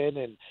I've been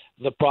and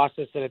the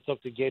process that it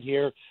took to get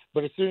here.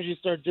 But as soon as you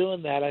start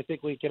doing that, I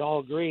think we can all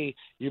agree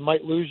you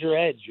might lose your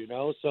edge, you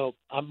know. So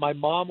my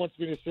mom wants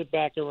me to sit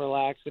back and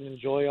relax and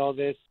enjoy all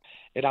this,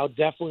 and I'll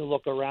definitely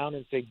look around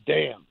and say,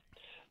 damn,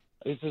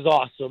 this is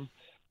awesome.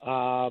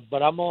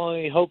 But I'm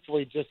only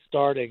hopefully just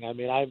starting. I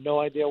mean, I have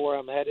no idea where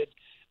I'm headed.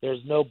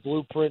 There's no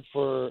blueprint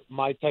for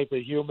my type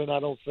of human,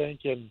 I don't think,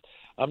 and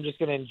I'm just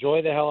going to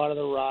enjoy the hell out of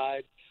the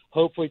ride,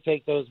 hopefully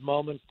take those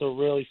moments to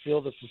really feel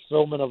the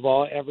fulfillment of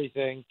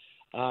everything,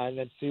 and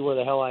then see where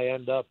the hell I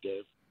end up,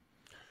 Dave.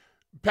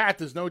 Pat,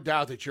 there's no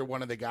doubt that you're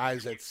one of the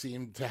guys that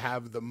seem to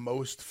have the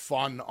most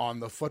fun on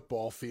the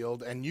football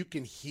field, and you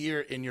can hear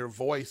in your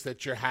voice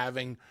that you're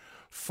having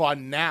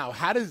fun now.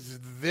 How does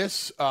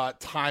this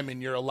time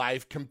in your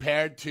life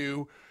compared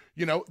to,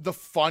 the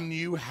fun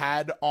you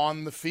had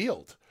on the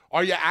field?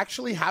 Are you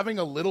actually having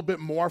a little bit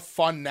more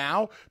fun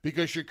now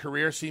because your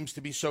career seems to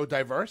be so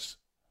diverse?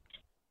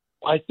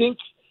 I think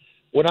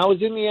when I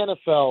was in the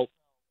NFL,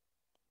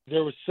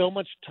 there was so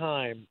much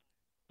time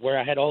where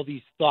I had all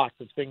these thoughts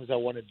of things I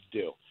wanted to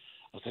do.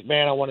 I was like,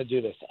 man, I want to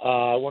do this.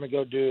 I want to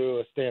go do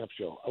a stand-up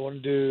show. I want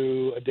to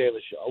do a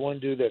daily show. I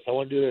want to do this. I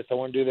want to do this. I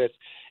want to do this.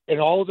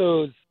 And all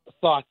those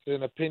thoughts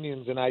and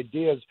opinions and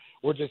ideas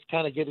were just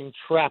kind of getting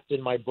trapped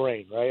in my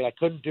brain, right? I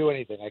couldn't do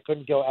anything. I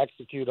couldn't go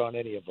execute on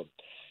any of them.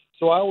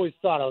 So I always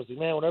thought, I was like,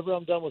 man, whenever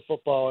I'm done with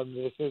football and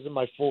this isn't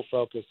my full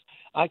focus,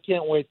 I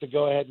can't wait to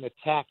go ahead and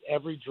attack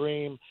every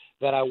dream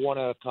that I want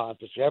to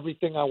accomplish,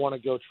 everything I want to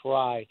go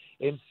try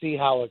and see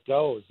how it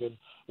goes. And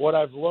what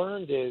I've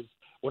learned is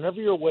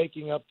whenever you're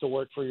waking up to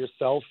work for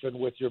yourself and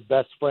with your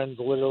best friends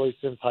literally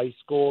since high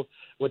school,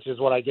 which is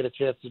what I get a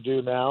chance to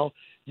do now,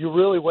 you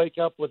really wake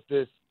up with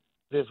this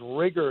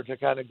rigor to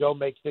kind of go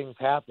make things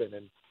happen.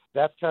 And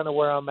that's kind of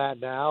where I'm at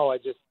now.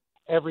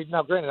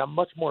 Now, granted, I'm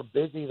much more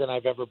busy than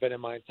I've ever been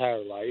in my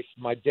entire life.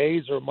 My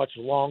days are much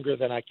longer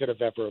than I could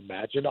have ever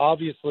imagined.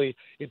 Obviously,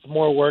 it's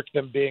more work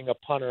than being a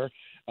punter.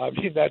 I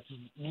mean, that's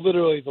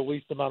literally the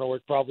least amount of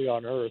work probably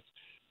on earth.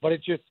 But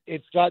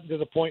it's gotten to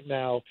the point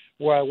now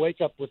where I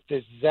wake up with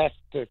this zest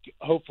to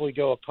hopefully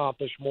go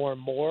accomplish more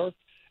and more.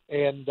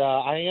 And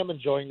I am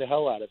enjoying the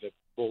hell out of it,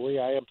 Bully.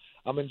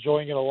 I'm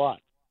enjoying it a lot.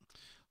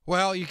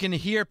 Well, you can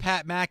hear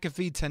Pat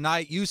McAfee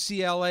tonight,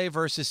 UCLA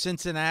versus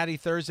Cincinnati,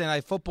 Thursday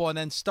Night Football, and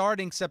then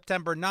starting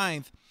September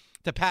 9th,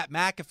 the Pat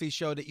McAfee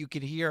show that you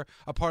can hear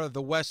a part of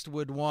the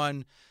Westwood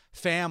One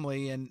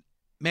family. And,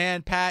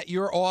 man, Pat,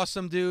 you're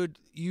awesome, dude.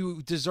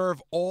 You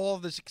deserve all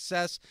the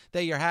success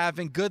that you're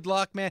having. Good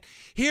luck, man.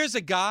 Here's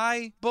a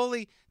guy,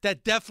 Bully,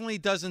 that definitely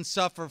doesn't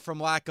suffer from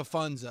lack of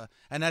funza,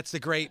 and that's the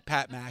great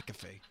Pat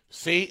McAfee.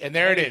 See, and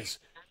there it is.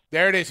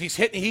 There it is. He's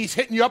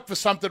hitting you up for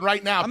something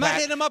right now, I'm Pat. not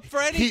hitting him up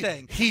for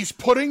anything. He's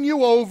putting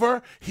you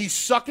over. He's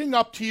sucking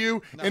up to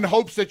you in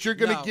hopes that you're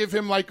going to give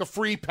him like a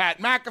free Pat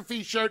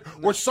McAfee shirt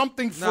or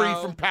something free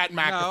from Pat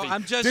McAfee.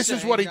 I'm just this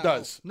is what he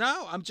does.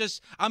 No, I'm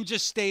just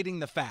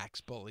stating the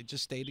facts, Bully.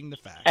 Just stating the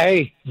facts.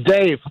 Hey,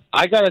 Dave,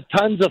 I got a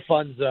tons of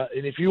funza,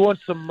 and if you want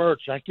some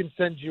merch, I can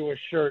send you a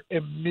shirt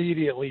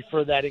immediately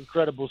for that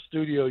incredible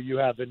studio you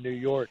have in New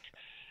York.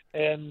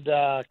 And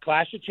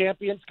Clash of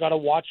Champions, got a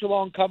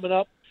watch-along coming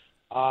up.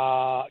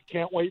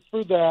 Can't wait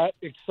for that.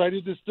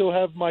 Excited to still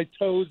have my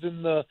toes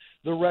in the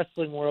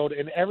wrestling world.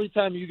 And every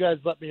time you guys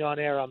let me on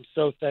air, I'm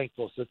so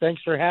thankful. So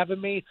thanks for having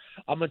me.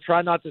 I'm going to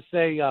try not to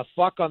say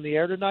fuck on the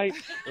air tonight.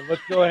 And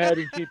let's go ahead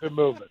and keep it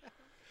moving.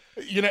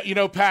 You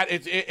know, Pat,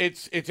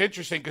 it's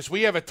interesting because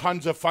we have a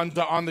tons of fun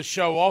on the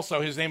show also.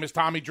 His name is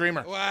Tommy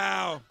Dreamer.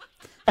 Wow.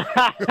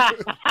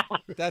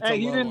 Hey,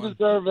 he didn't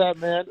deserve that,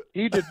 man.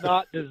 He did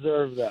not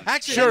deserve that.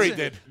 Actually, sure he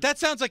did. That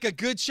sounds like a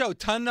good show.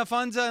 Ton of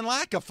funza and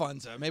lack of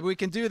funza. Maybe we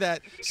can do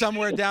that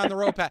somewhere down the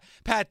road, Pat.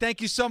 Pat,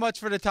 thank you so much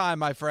for the time,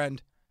 my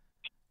friend.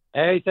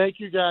 Hey, thank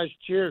you, guys.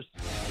 Cheers.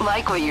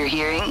 Like what you're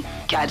hearing?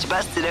 Catch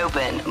Busted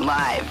Open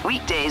live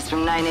weekdays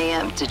from 9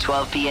 a.m. to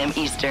 12 p.m.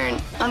 Eastern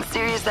on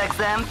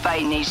SiriusXM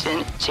Fight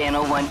Nation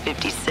Channel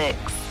 156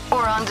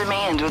 or on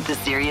demand with the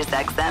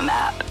SiriusXM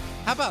app.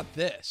 How about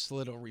this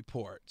little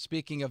report?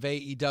 Speaking of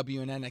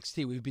AEW and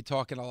NXT, we've been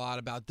talking a lot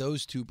about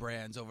those two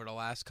brands over the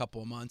last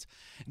couple of months.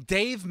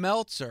 Dave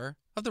Meltzer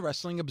of the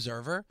Wrestling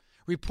Observer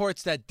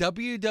reports that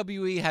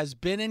WWE has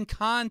been in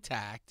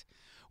contact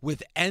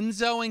with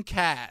Enzo and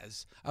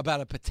Kaz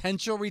about a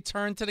potential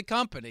return to the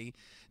company.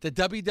 The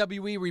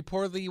WWE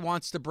reportedly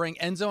wants to bring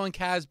Enzo and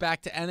Kaz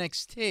back to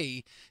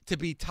NXT to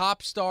be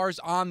top stars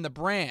on the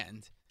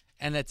brand.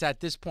 And it's at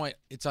this point,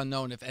 it's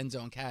unknown if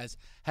Enzo and Kaz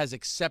has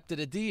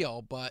accepted a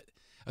deal. But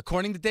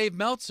according to Dave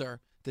Meltzer,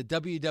 the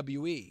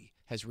WWE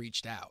has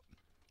reached out.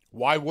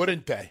 Why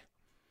wouldn't they?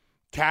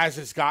 Kaz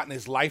has gotten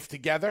his life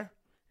together.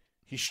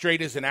 He's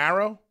straight as an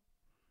arrow.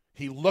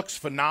 He looks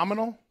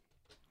phenomenal.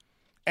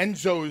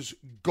 Enzo's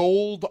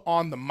gold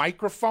on the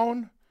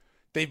microphone.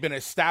 They've been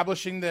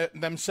establishing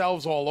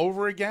themselves all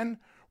over again,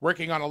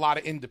 working on a lot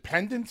of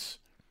independence.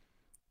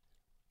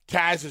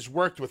 Kaz has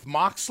worked with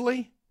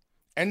Moxley.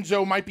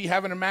 Enzo might be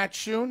having a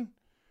match soon,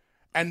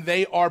 and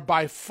they are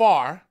by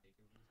far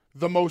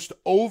the most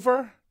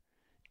over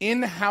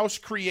in-house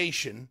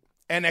creation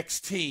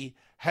NXT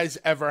has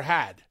ever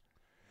had.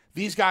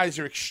 These guys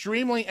are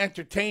extremely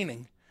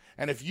entertaining,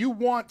 and if you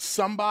want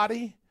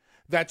somebody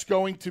that's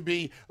going to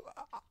be...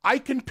 I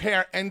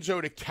compare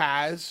Enzo to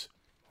Kaz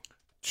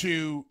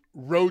to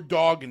Road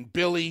Dogg and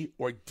Billy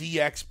or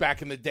DX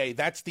back in the day.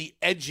 That's the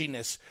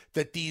edginess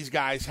that these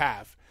guys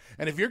have.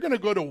 And if you're going to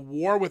go to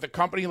war with a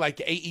company like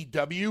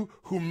AEW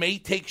who may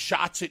take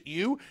shots at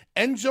you,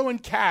 Enzo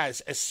and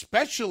Kaz,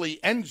 especially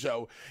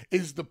Enzo,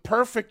 is the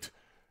perfect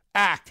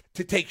act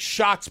to take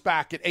shots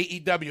back at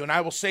AEW. And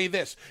I will say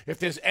this, if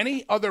there's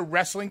any other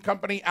wrestling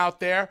company out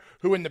there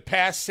who in the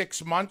past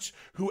 6 months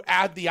who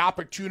had the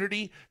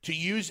opportunity to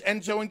use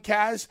Enzo and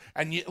Kaz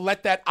and you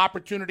let that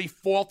opportunity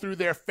fall through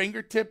their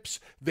fingertips,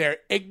 they're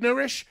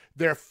ignorant,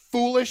 they're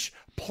foolish,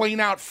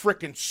 plain out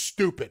freaking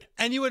stupid.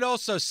 And you would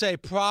also say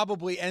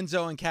probably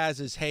Enzo and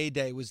Kaz's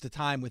heyday was the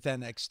time with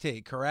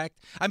NXT,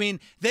 correct? I mean,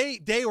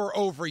 they were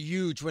over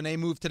huge when they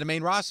moved to the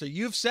main roster.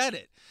 You've said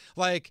it.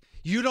 Like,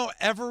 you don't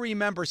ever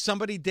remember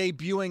somebody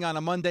debuting on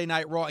a Monday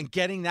Night Raw and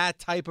getting that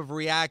type of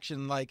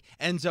reaction like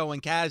Enzo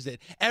and Kaz did.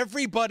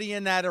 Everybody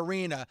in that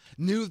arena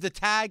knew the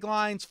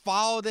taglines,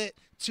 followed it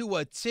to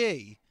a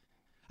T.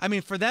 I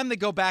mean, for them to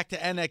go back to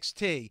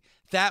NXT,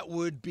 that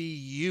would be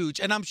huge.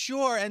 And I'm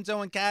sure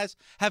Enzo and Kaz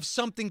have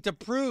something to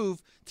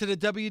prove to the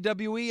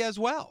WWE as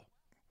well.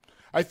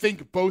 I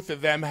think both of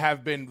them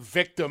have been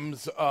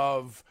victims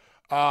of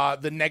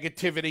the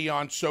negativity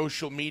on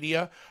social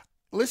media.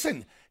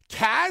 Listen,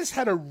 Kaz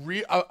had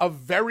a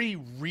very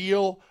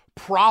real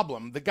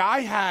problem. The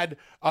guy had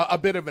a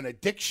bit of an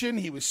addiction.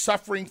 He was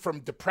suffering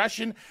from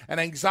depression and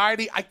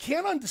anxiety. I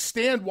can't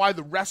understand why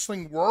the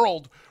wrestling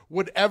world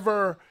would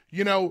ever,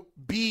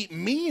 be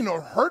mean or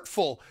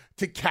hurtful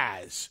to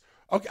Kaz.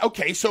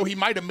 Okay, so he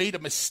might have made a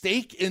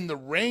mistake in the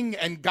ring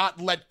and got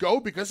let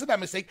go because of that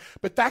mistake,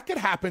 but that could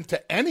happen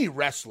to any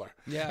wrestler.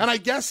 Yeah. And I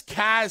guess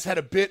Kaz had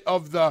a bit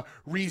of the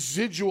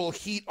residual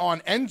heat on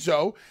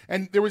Enzo,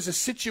 and there was a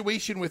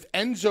situation with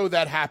Enzo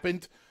that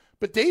happened.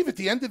 But Dave, at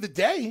the end of the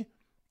day,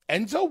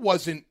 Enzo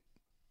wasn't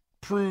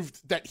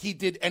proved that he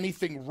did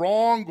anything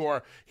wrong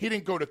or he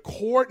didn't go to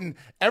court and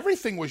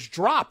everything was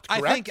dropped,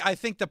 correct? I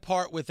think the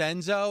part with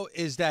Enzo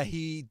is that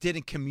he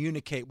didn't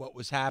communicate what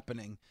was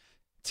happening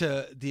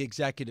to the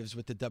executives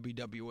with the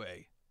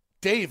WWE.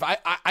 Dave,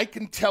 I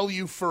can tell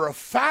you for a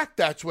fact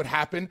that's what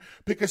happened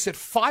because at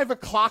 5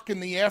 o'clock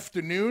in the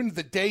afternoon,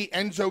 the day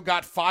Enzo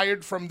got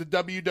fired from the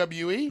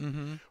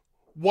WWE,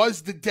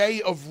 was the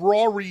day of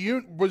Raw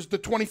reunion, was the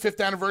 25th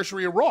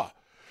anniversary of Raw.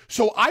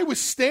 So I was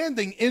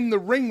standing in the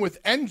ring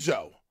with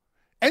Enzo.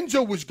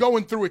 Enzo was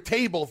going through a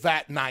table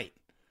that night.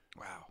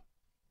 Wow.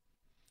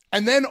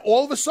 And then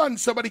all of a sudden,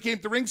 somebody came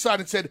to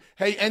ringside and said,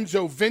 "Hey,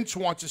 Enzo, Vince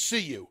wants to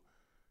see you."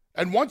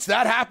 And once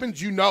that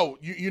happens, you know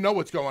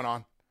what's going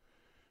on.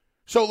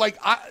 So,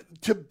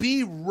 to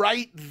be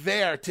right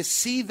there, to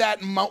see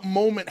that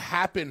moment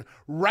happen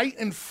right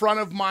in front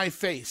of my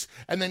face,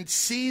 and then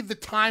see the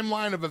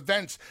timeline of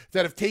events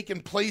that have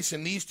taken place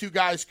in these two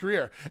guys'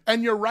 career.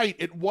 And you're right,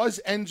 it was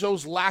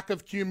Enzo's lack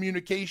of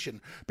communication.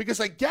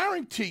 Because I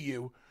guarantee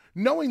you,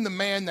 knowing the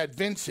man that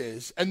Vince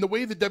is and the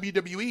way the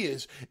WWE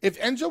is, if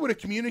Enzo would have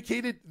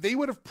communicated, they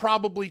would have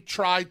probably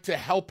tried to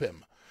help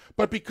him.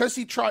 But because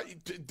he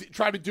tried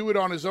to do it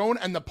on his own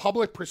and the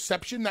public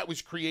perception that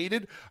was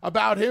created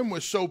about him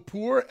was so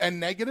poor and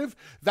negative,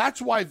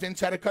 that's why Vince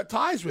had to cut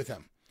ties with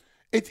him.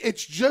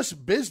 It's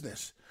just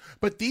business.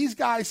 But these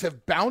guys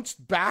have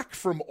bounced back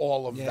from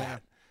all of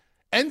that.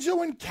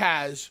 Enzo and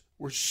Kaz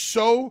were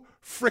so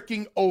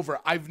freaking over.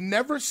 I've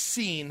never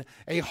seen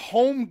a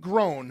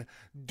homegrown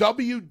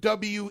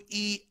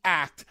WWE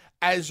act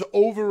as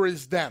over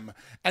as them.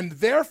 And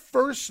their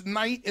first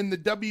night in the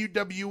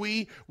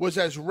WWE was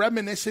as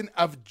reminiscent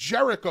of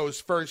Jericho's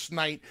first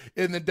night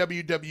in the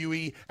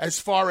WWE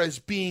as far as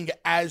being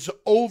as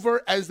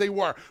over as they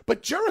were.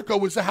 But Jericho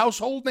was a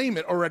household name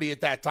already at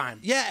that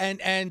time. Yeah,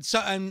 and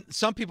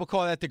some people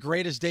call that the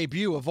greatest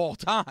debut of all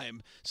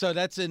time. So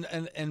that's in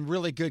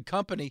really good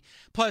company.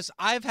 Plus,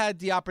 I've had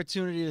the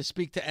opportunity to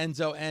speak to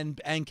Enzo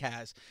and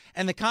Kaz.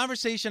 And the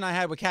conversation I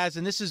had with Kaz,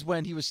 and this is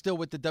when he was still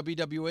with the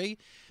WWE,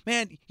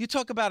 man, you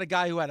talk about a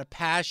guy who had a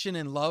passion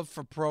and love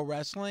for pro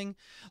wrestling.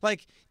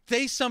 Like,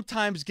 they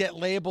sometimes get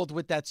labeled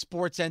with that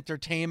sports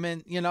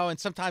entertainment, and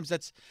sometimes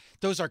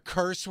those are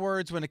curse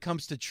words when it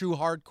comes to true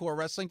hardcore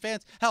wrestling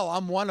fans. Hell,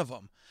 I'm one of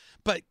them.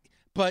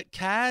 But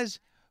Kaz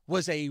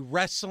was a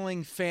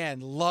wrestling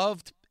fan,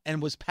 loved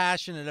and was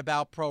passionate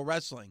about pro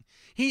wrestling.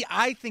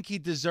 I think he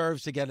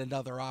deserves to get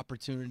another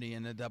opportunity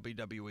in the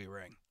WWE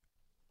ring.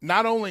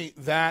 Not only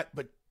that,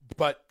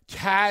 but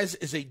Kaz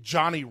is a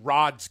Johnny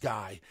Rods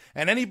guy.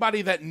 And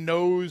anybody that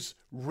knows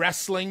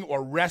wrestling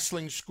or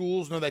wrestling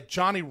schools know that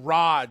Johnny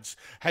Rods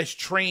has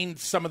trained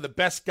some of the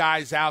best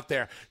guys out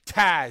there.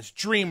 Taz,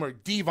 Dreamer,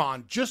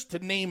 Devon, just to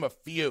name a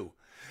few.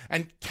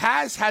 And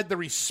Kaz had the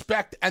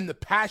respect and the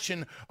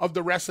passion of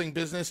the wrestling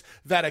business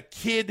that a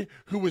kid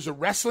who was a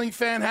wrestling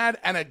fan had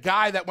and a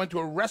guy that went to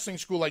a wrestling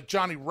school like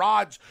Johnny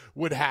Rodz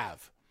would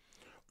have.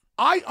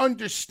 I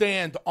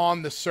understand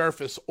on the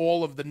surface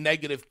all of the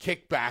negative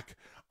kickback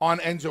on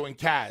Enzo and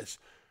Kaz.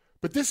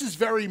 But this is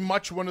very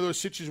much one of those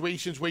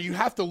situations where you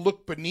have to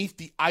look beneath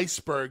the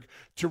iceberg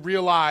to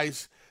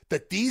realize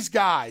that these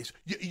guys,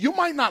 you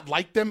might not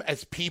like them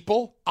as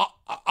people.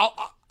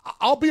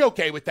 I'll be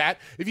okay with that.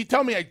 If you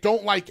tell me I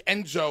don't like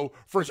Enzo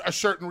for a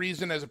certain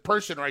reason as a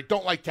person, or I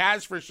don't like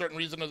Kaz for a certain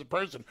reason as a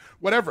person,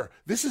 whatever.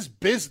 This is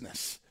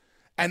business.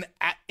 And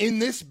in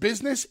this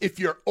business, if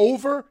you're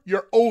over,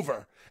 you're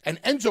over.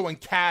 And Enzo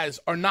and Kaz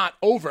are not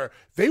over.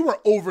 They were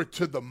over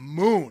to the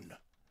moon.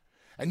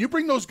 And you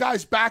bring those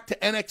guys back to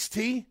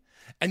NXT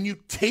and you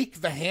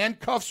take the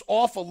handcuffs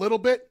off a little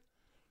bit.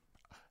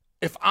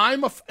 If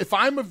I'm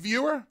a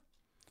viewer,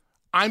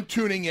 I'm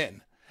tuning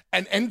in.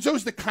 And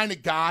Enzo's the kind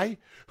of guy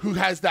who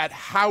has that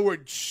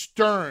Howard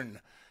Stern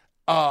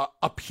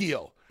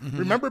appeal. Mm-hmm.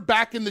 Remember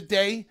back in the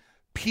day,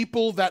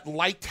 people that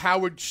liked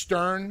Howard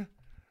Stern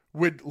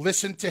would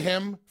listen to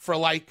him for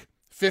like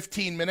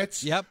 15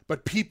 minutes. Yep.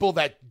 But people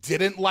that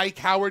didn't like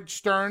Howard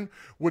Stern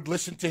would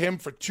listen to him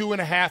for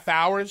 2.5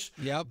 hours.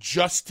 Yep.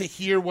 Just to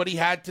hear what he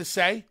had to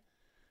say.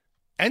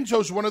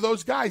 Enzo's one of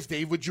those guys,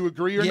 Dave. Would you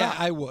agree or not?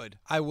 Yeah,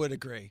 I would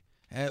agree.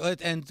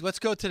 And let's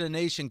go to the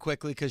nation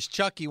quickly because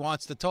Chucky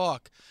wants to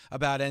talk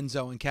about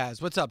Enzo and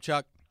Kaz. What's up,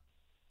 Chuck?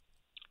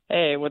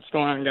 Hey, what's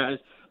going on, guys?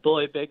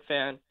 Bully, big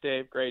fan.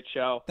 Dave, great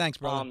show. Thanks,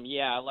 brother.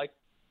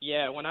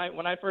 When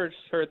I first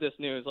heard this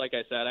news, like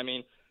I said, I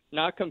mean,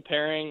 not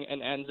comparing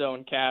an Enzo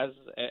and Kaz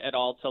at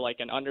all to like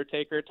an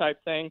Undertaker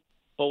type thing,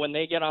 but when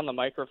they get on the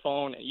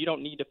microphone, you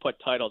don't need to put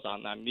titles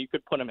on them. You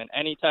could put them in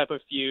any type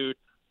of feud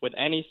with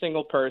any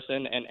single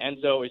person, and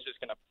Enzo is just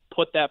going to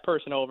put that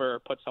person over or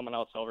put someone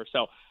else over.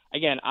 So,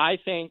 again, I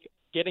think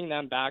getting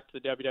them back to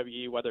the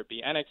WWE, whether it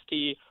be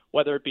NXT,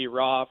 whether it be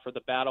Raw for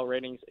the battle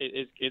ratings,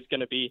 is going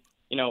to be,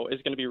 is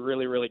going to be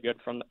really, really good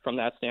from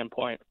that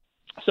standpoint.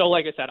 So,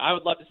 like I said, I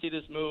would love to see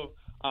this move.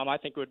 I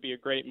think it would be a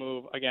great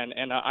move again,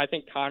 and I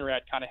think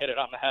Conrad kind of hit it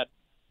on the head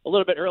a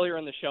little bit earlier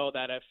in the show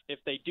that if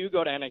they do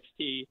go to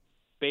NXT,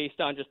 based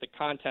on just the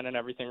content and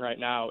everything right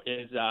now,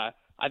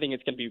 I think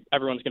it's going to be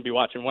everyone's going to be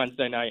watching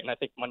Wednesday night, and I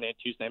think Monday and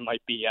Tuesday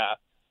might be a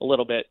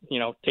little bit,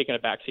 taking a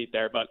back seat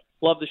there. But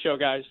love the show,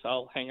 guys.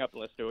 I'll hang up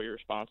and listen to your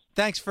response.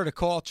 Thanks for the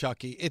call,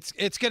 Chucky.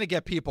 It's going to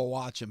get people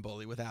watching,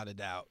 Bully, without a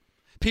doubt.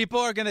 People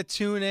are going to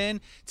tune in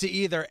to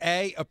either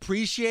A,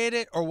 appreciate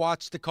it, or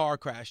watch the car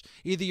crash.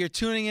 Either you're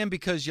tuning in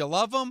because you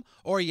love them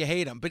or you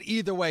hate them. But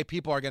either way,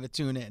 people are going to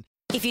tune in.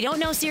 If you don't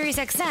know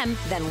SiriusXM,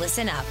 then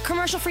listen up.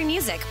 Commercial-free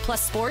music,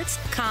 plus sports,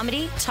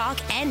 comedy, talk,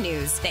 and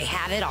news. They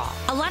have it all.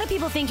 A lot of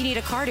people think you need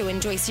a car to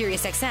enjoy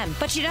SiriusXM,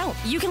 but you don't.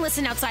 You can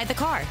listen outside the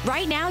car.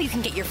 Right now, you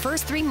can get your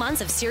first 3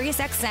 months of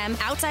SiriusXM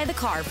outside the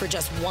car for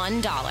just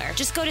 $1.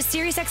 Just go to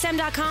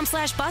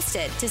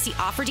SiriusXM.com/busted to see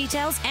offer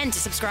details and to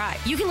subscribe.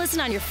 You can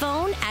listen on your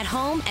phone, at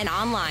home, and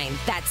online.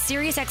 That's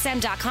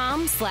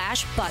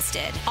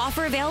SiriusXM.com/busted.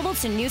 Offer available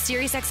to new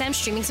SiriusXM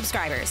streaming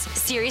subscribers.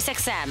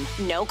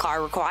 SiriusXM, no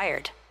car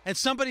required. And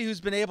somebody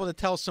who's been able to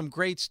tell some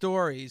great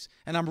stories,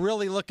 and I'm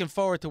really looking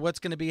forward to what's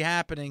going to be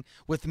happening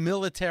with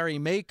Military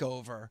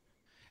Makeover.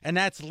 And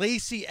that's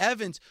Lacey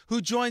Evans,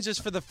 who joins us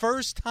for the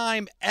first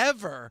time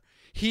ever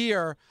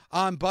here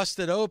on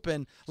Busted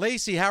Open.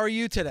 Lacey, how are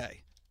you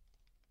today?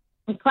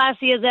 I'm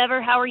classy as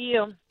ever. How are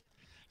you?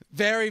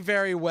 Very,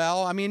 very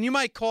well. I mean, you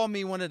might call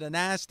me one of the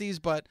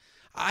nasties, but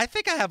I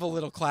think I have a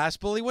little class,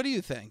 Bully. What do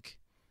you think?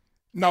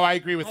 No, I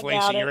agree with I Lacey.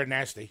 doubt it. You're a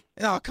nasty.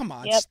 Oh, come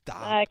on, Yep,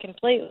 stop. I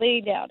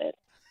completely doubt it.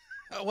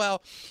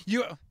 Well,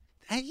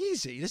 hey,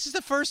 easy. This is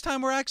the first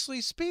time we're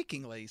actually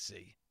speaking,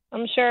 Lacey.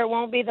 I'm sure it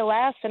won't be the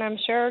last, and I'm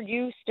sure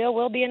you still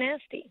will be a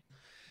nasty.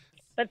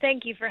 But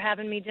thank you for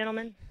having me,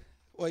 gentlemen.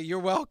 Well, you're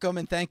welcome,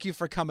 and thank you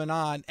for coming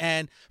on.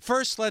 And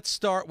first, let's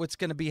start what's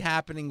going to be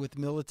happening with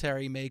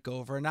Military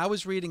Makeover. And I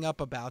was reading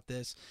up about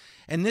this,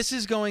 and this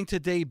is going to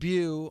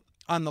debut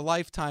on the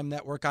Lifetime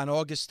Network on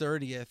August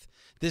 30th,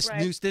 this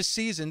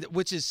season,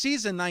 which is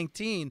season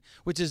 19,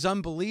 which is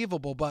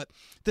unbelievable. But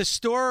the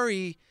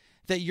story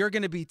that you're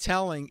going to be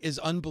telling is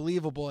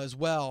unbelievable as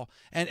well.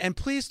 And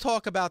please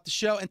talk about the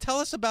show and tell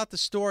us about the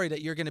story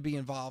that you're going to be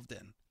involved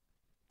in.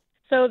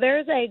 So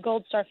there's a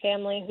Gold Star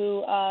family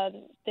who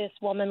this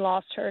woman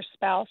lost her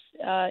spouse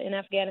in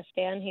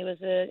Afghanistan. He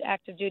was an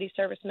active duty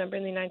service member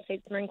in the United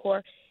States Marine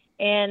Corps.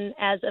 And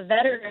as a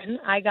veteran,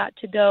 I got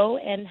to go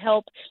and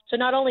help. So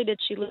not only did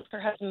she lose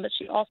her husband, but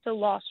she also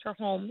lost her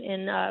home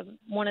in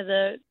one of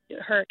the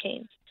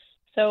hurricanes.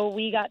 So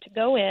we got to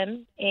go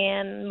in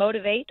and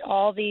motivate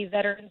all the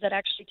veterans that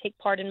actually take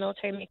part in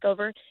Military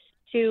Makeover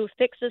to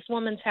fix this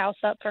woman's house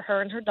up for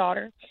her and her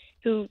daughter,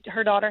 who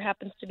her daughter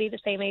happens to be the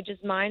same age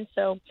as mine.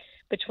 So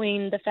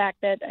between the fact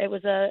that it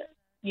was a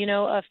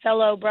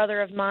fellow brother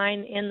of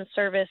mine in the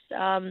service,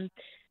 I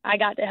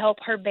got to help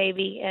her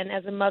baby. And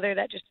as a mother,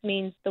 that just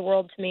means the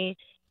world to me,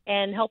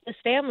 and help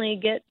this family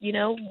get,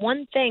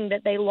 one thing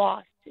that they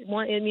lost.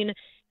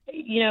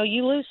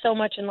 you lose so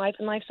much in life,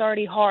 and life's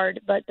already hard.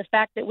 But the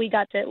fact that we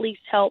got to at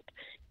least help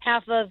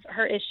half of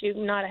her issue,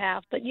 not a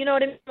half, but you know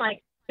what I mean?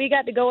 Like, we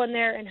got to go in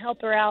there and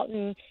help her out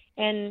and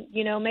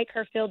make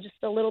her feel just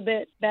a little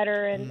bit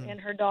better and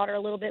her daughter a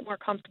little bit more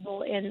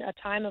comfortable in a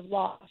time of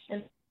loss.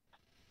 And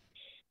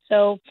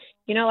so,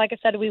 like I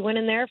said, we went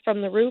in there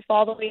from the roof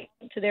all the way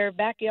to their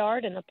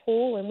backyard and the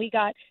pool, and we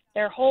got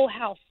their whole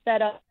house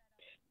set up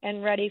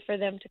and ready for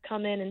them to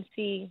come in and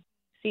see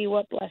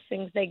what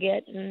blessings they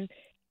get and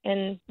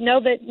know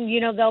that,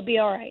 they'll be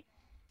all right.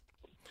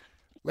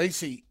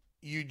 Lacey,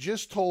 you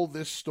just told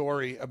this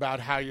story about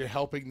how you're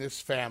helping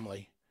this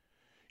family.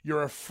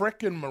 You're a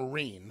frickin'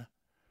 Marine,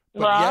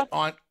 but yet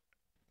on...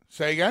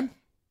 Say again?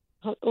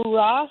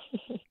 Hoorah.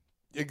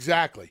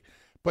 Exactly.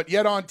 But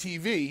yet on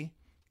TV,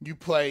 you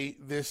play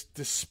this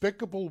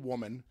despicable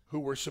woman who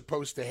we're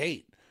supposed to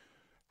hate.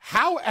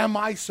 How am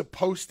I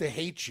supposed to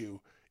hate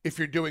you if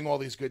you're doing all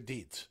these good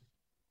deeds?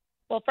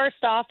 Well,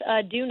 first off,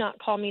 do not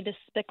call me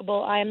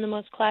despicable. I am the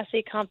most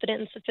classy,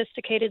 confident, and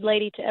sophisticated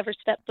lady to ever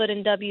step foot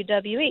in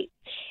WWE.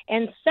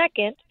 And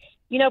second,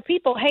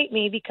 people hate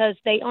me because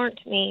they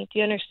aren't me. Do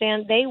you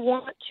understand? They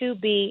want to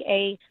be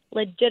a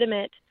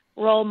legitimate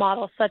role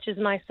model such as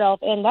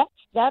myself, and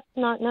that's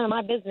not none of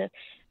my business.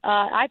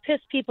 I piss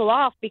people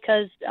off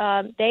because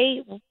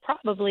they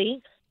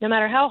probably, no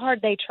matter how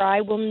hard they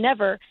try, will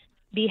never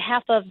be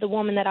half of the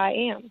woman that I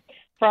am.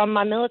 From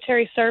my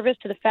military service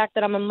to the fact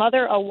that I'm a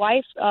mother, a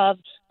wife of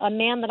a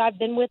man that I've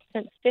been with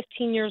since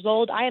 15 years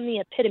old, I am the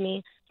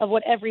epitome of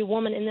what every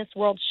woman in this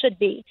world should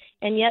be,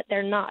 and yet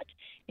they're not.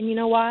 And you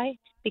know why?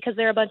 Because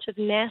they're a bunch of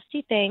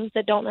nasty things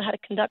that don't know how to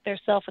conduct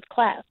themselves with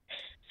class.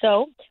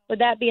 So, with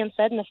that being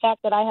said, and the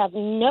fact that I have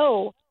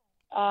no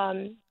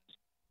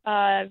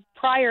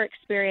prior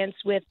experience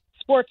with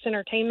sports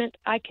entertainment,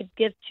 I could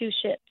give two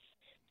shits.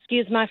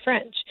 Excuse my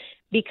French.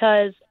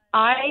 Because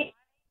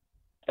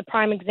a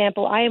prime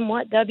example, I am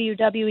what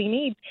WWE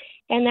needs,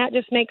 and that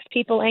just makes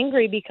people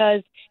angry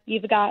because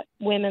you've got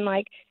women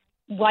like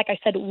I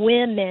said,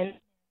 women,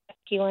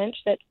 Becky Lynch,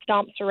 that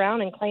stomps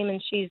around and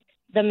claiming she's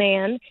the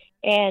man,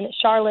 and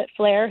Charlotte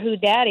Flair, who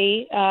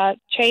daddy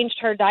changed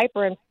her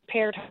diaper and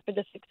prepared her for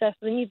the success.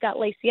 And then you've got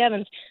Lacey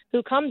Evans,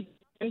 who comes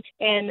in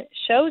and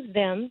shows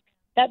them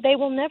that they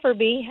will never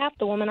be half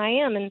the woman I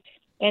am. And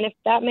if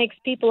that makes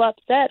people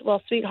upset,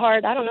 well,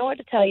 sweetheart, I don't know what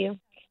to tell you,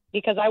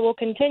 because I will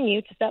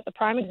continue to set the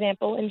prime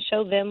example and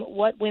show them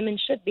what women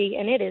should be,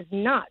 and it is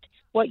not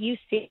what you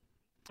see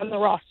on the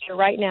roster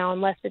right now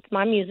unless it's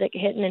my music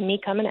hitting and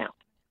me coming out.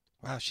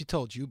 Wow, she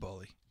told you,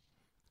 Bully.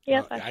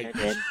 Yes, I sure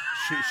did.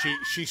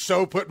 She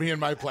so put me in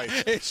my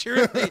place. She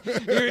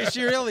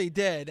really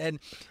did. And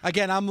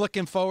again, I'm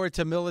looking forward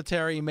to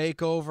Military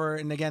Makeover.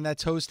 And again,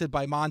 that's hosted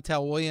by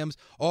Montel Williams,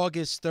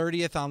 August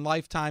 30th on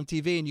Lifetime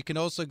TV. And you can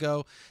also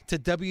go to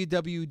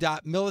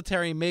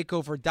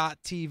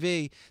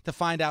www.militarymakeover.tv to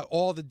find out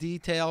all the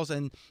details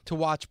and to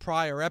watch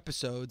prior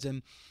episodes.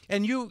 And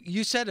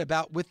you said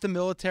about with the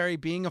military,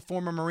 being a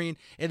former Marine,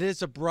 it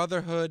is a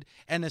brotherhood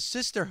and a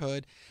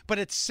sisterhood. But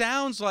it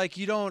sounds like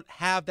you don't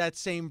have that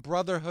same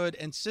brotherhood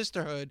and sisterhood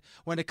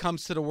when it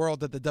comes to the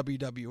world of the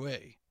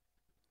WWE.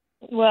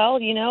 Well,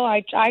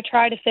 I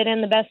try to fit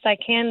in the best I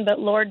can, but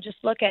Lord,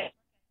 just look at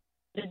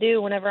what to do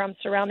whenever I'm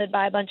surrounded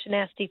by a bunch of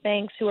nasty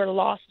things who are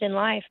lost in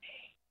life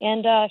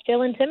and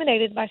feel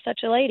intimidated by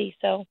such a lady.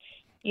 So,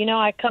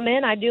 I come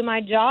in, I do my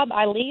job,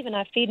 I leave, and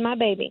I feed my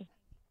baby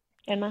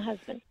and my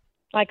husband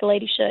like a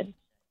lady should.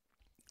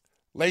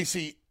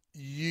 Lacey,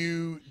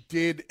 you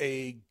did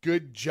a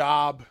good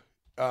job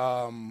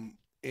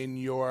in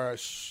your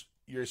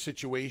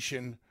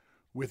situation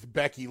with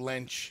Becky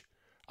Lynch.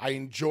 I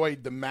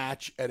enjoyed the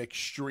match at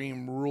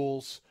Extreme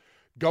Rules.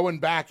 Going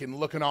back and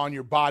looking on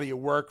your body of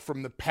work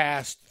from the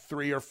past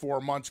 3 or 4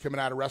 months coming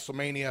out of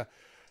WrestleMania,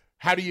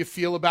 how do you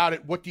feel about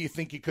it? What do you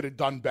think you could have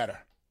done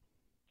better?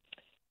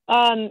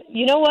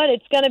 You know what?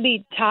 It's going to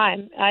be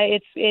time.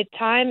 It's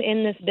time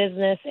in this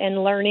business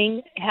and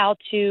learning how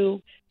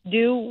to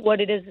do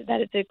what it is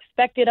that it's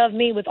expected of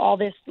me with all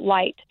this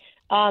light.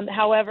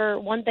 However,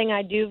 one thing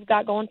I do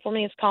got going for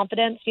me is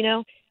confidence.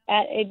 No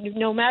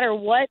matter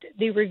what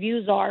the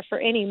reviews are for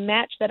any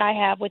match that I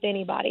have with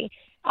anybody,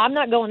 I'm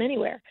not going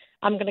anywhere.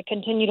 I'm going to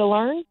continue to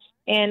learn,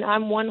 and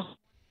I'm one.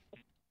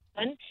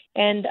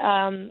 And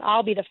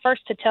I'll be the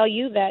first to tell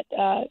you that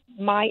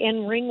my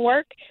in-ring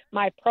work,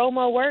 my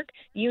promo work,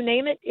 you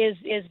name it,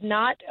 is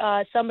not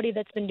somebody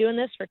that's been doing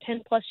this for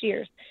 10 plus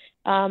years.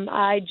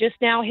 I just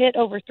now hit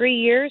over 3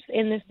 years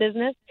in this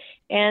business,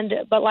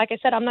 but like I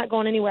said, I'm not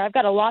going anywhere. I've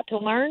got a lot to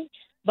learn,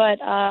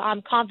 but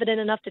I'm confident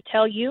enough to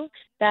tell you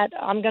that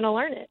I'm going to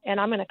learn it, and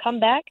I'm going to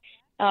come back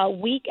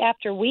week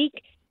after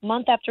week,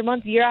 month after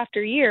month, year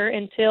after year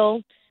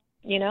until,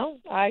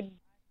 I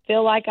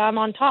feel like I'm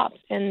on top.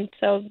 And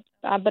so,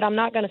 but I'm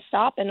not going to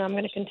stop, and I'm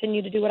going to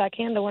continue to do what I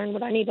can to learn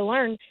what I need to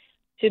learn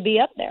to be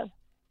up there.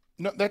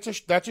 No, that's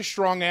a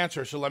strong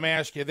answer. So let me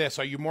ask you this.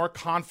 Are you more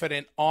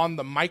confident on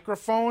the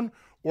microphone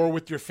or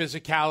with your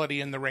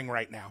physicality in the ring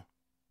right now?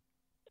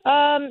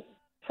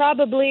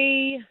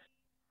 Probably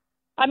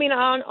I mean,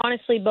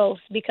 honestly, both,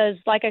 because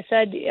like I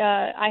said,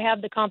 I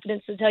have the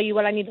confidence to tell you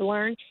what I need to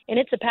learn, and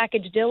it's a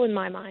package deal in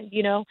my mind.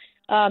 You know,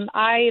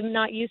 I am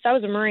not used. I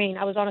was a Marine.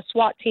 I was on a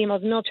SWAT team. I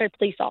was a military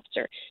police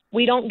officer.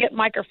 We don't get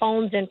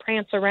microphones and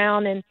prance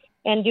around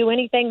and do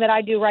anything that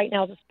I do right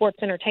now as a sports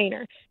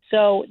entertainer.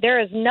 So there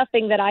is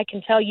nothing that I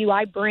can tell you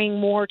I bring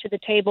more to the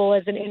table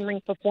as an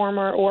in-ring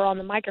performer or on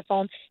the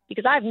microphone,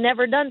 because I've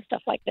never done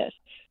stuff like this.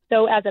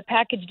 So as a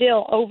package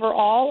deal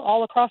overall,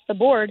 all across the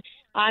board,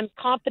 I'm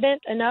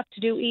confident enough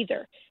to do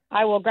either.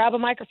 I will grab a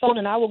microphone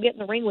and I will get in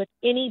the ring with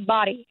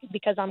anybody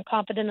because I'm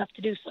confident enough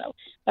to do so.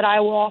 But I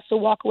will also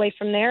walk away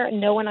from there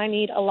knowing I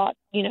need a lot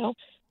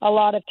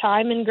of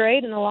time and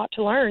grade and a lot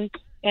to learn.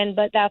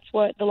 But that's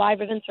what the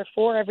live events are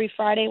for every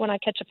Friday when I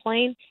catch a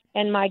plane.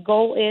 And my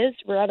goal is,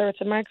 whether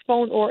it's a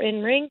microphone or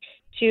in ring,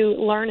 to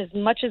learn as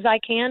much as I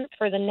can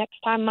for the next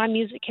time my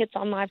music hits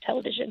on live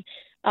television.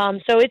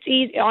 So it's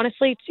easy.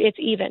 Honestly, it's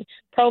even.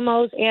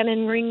 Promos and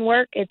in-ring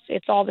work,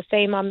 it's all the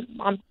same.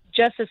 I'm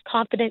just as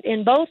confident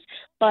in both,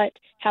 but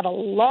have a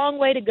long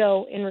way to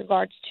go in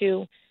regards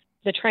to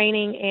the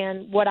training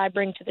and what I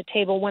bring to the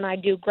table when I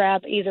do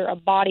grab either a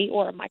body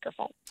or a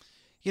microphone.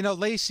 You know,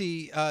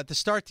 Lacey, to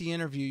start the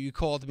interview, you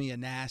called me a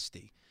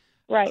nasty.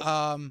 Right.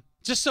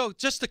 Just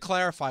to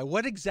clarify,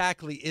 what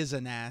exactly is a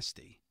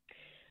nasty?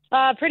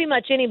 Pretty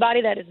much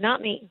anybody that is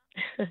not me.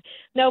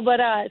 No, but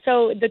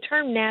so the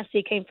term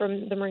nasty came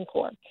from the Marine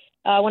Corps.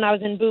 When I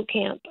was in boot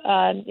camp,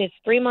 it's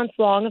 3 months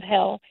long of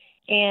hell,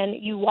 and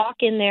you walk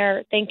in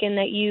there thinking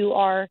that you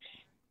are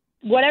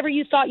whatever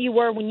you thought you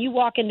were. When you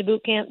walk into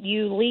boot camp,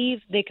 you leave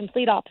the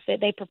complete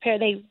opposite. They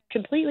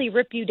completely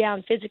rip you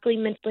down physically,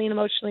 mentally, and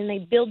emotionally, and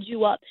they build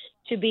you up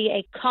to be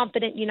a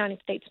confident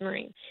United States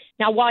Marine.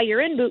 Now, while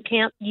you're in boot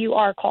camp, you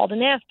are called a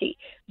nasty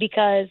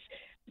because,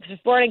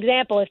 for an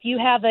example, if you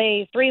have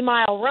a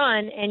 3-mile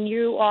run and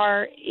you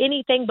are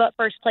anything but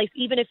first place,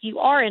 even if you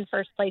are in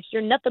first place,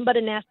 you're nothing but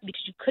a nasty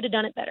because you could have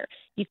done it better.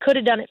 You could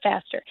have done it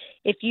faster.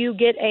 If you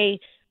get a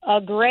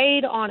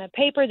grade on a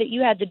paper that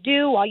you had to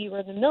do while you were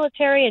in the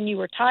military and you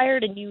were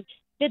tired and you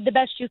did the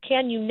best you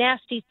can, you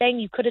nasty thing,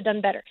 you could have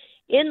done better.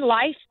 In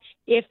life,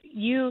 if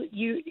you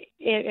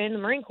in the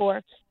Marine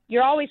Corps,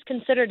 you're always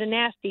considered a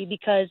nasty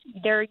because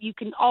you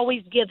can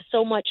always give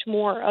so much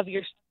more of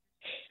your.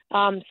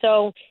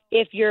 So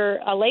if you're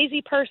a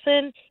lazy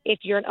person, if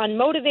you're an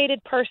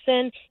unmotivated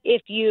person,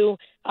 if you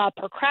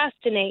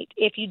procrastinate,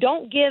 if you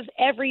don't give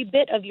every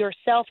bit of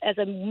yourself as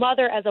a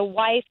mother, as a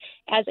wife,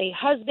 as a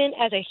husband,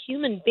 as a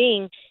human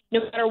being,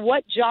 no matter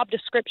what job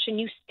description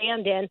you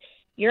stand in,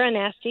 you're a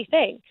nasty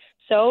thing.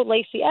 So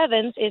Lacey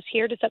Evans is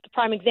here to set the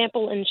prime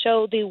example and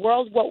show the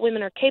world what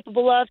women are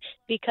capable of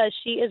because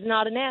she is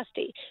not a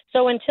nasty.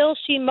 So until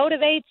she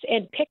motivates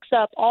and picks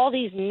up all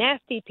these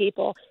nasty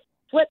people,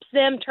 flips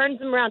them, turns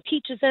them around,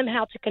 teaches them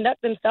how to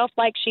conduct themselves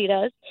like she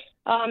does,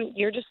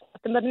 you're just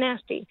nothing but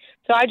nasty.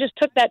 So I just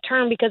took that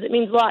term because it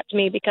means a lot to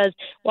me, because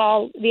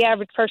while the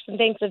average person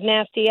thinks of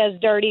nasty as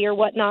dirty or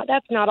whatnot,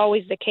 that's not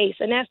always the case.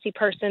 A nasty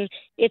person,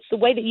 it's the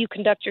way that you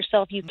conduct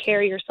yourself, you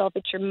carry yourself,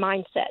 it's your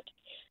mindset.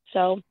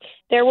 So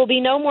there will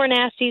be no more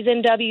nasties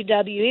in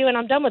WWE, and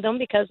I'm done with them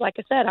because, like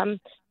I said,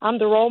 I'm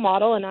the role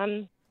model and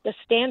I'm the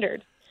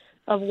standard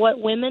of what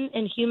women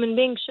and human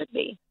beings should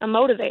be, a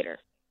motivator.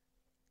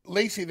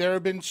 Lacey, there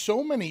have been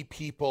so many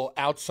people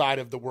outside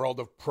of the world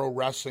of pro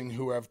wrestling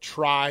who have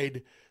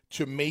tried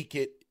to make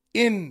it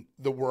in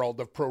the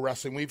world of pro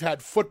wrestling. We've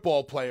had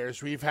football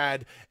players, we've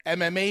had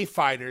MMA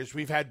fighters,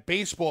 we've had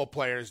baseball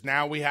players.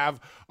 Now we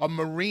have a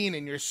Marine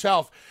in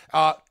yourself.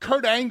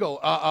 Kurt Angle,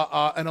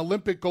 an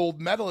Olympic gold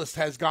medalist,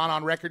 has gone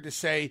on record to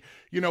say,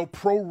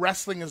 pro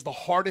wrestling is the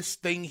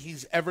hardest thing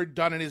he's ever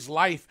done in his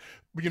life.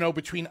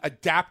 Between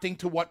adapting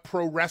to what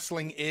pro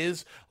wrestling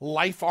is,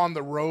 life on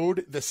the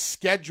road, the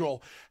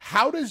schedule.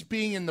 How does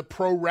being in the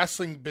pro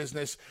wrestling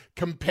business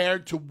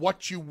compared to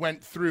what you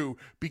went through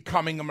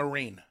becoming a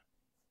Marine?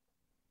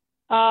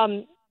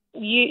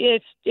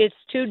 It's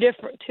two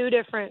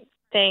different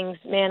things,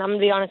 man. I'm gonna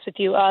be honest with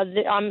you.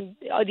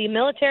 The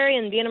military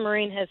and being a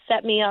Marine has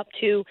set me up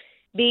to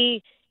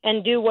be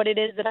and do what it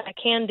is that I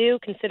can do,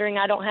 considering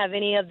I don't have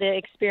any of the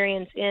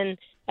experience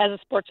as a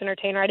sports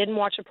entertainer. I didn't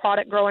watch a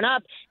product growing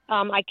up.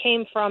 I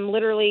came from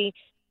literally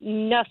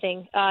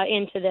nothing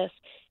into this.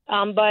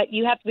 But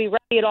you have to be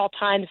ready at all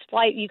times.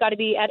 You got to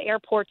be at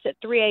airports at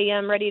 3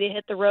 a.m. ready to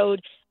hit the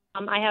road.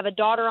 I have a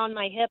daughter on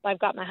my hip. I've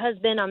got my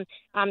husband.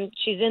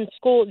 She's in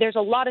school. There's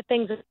a lot of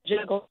things to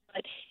juggle,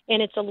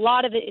 and it's a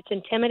lot of it. It's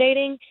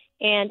intimidating,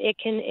 and it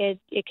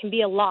can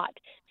be a lot.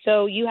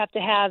 So you have to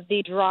have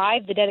the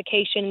drive, the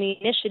dedication, the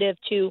initiative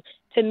to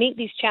meet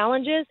these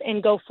challenges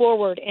and go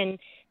forward. And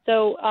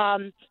so,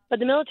 but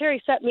the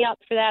military set me up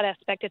for that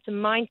aspect. It's a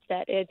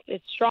mindset.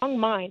 It's strong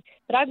mind.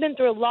 But I've been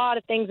through a lot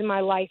of things in my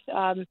life.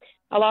 I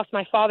lost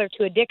my father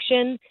to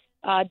addiction,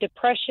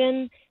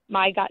 depression.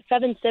 I got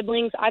 7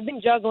 siblings. I've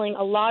been juggling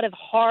a lot of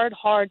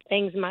hard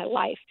things in my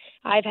life.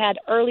 I've had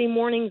early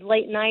mornings,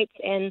 late nights,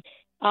 and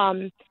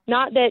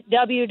not that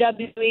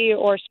WWE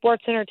or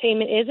sports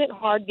entertainment isn't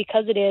hard,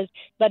 because it is,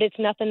 but it's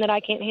nothing that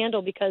I can't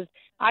handle because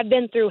I've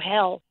been through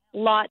hell.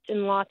 lots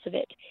and lots of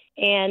it.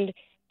 And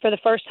for the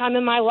first time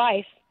in my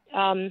life,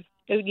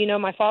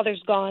 my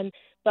father's gone,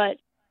 but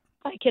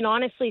I can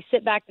honestly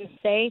sit back and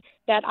say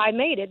that I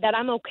made it, that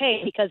I'm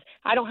okay, because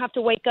I don't have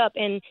to wake up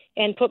and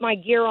put my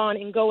gear on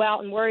and go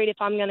out and worried if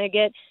I'm going to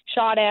get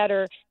shot at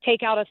or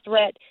take out a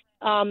threat.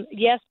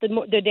 Yes,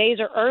 the days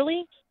are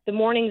early, the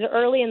mornings are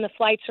early, and the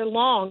flights are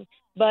long,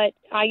 but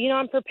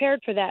I'm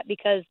prepared for that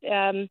because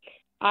I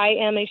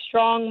am a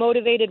strong,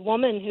 motivated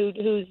woman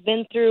who's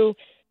been through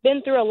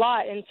a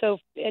lot.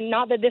 And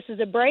not that this is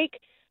a break,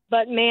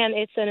 but man,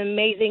 it's an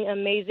amazing,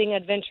 amazing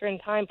adventure in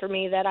time for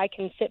me that I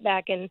can sit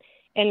back and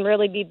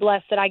really be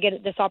blessed that I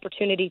get this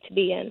opportunity to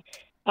be in.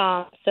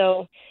 And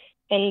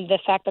the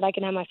fact that I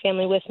can have my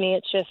family with me,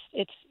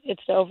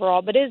 it's the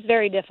overall, but it is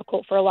very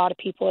difficult for a lot of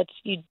people.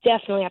 You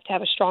definitely have to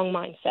have a strong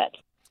mindset.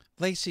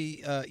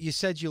 Lacey, you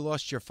said you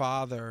lost your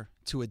father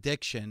to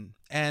addiction,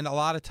 and a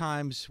lot of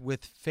times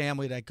with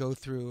family that go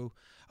through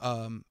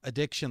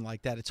addiction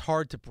like that, it's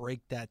hard to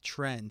break that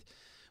trend.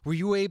 Were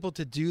you able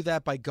to do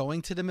that by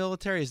going to the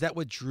military? Is that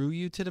what drew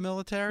you to the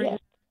military? Yes,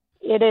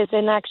 it is.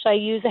 And actually, I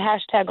use the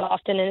hashtag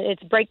often, and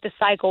it's break the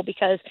cycle,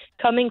 because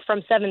coming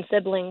from 7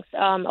 siblings,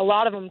 a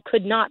lot of them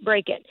could not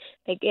break it.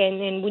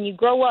 And when you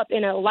grow up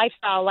in a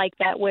lifestyle like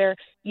that where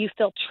you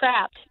feel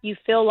trapped, you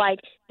feel like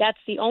that's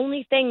the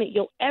only thing that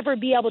you'll ever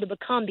be able to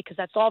become because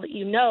that's all that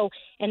you know.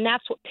 And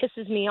that's what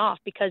pisses me off,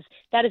 because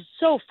that is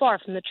so far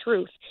from the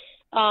truth.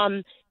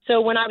 So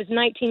when I was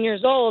 19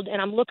 years old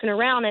and I'm looking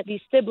around at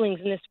these siblings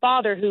and this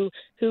father who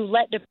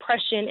let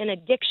depression and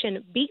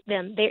addiction beat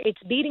them,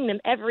 it's beating them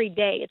every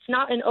day. It's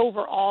not an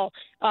overall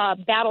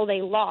battle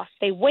they lost.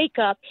 They wake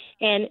up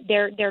and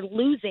they're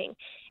losing.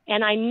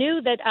 And I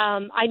knew that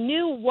I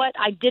knew what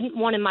I didn't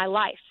want in my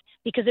life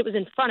because it was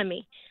in front of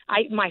me.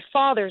 My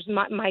father's,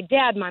 my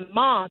dad, my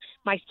mom,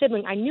 my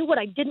sibling, I knew what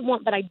I didn't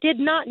want, but I did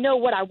not know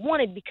what I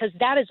wanted because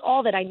that is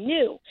all that I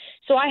knew.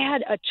 So I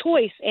had a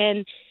choice,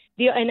 and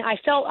I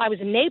felt I was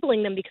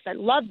enabling them because I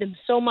loved them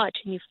so much.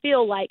 And you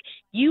feel like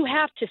you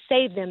have to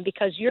save them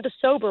because you're the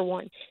sober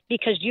one,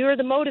 because you're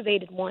the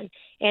motivated one.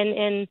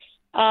 And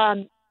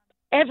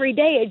every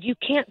day you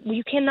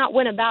cannot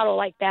win a battle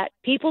like that.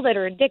 People that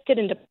are addicted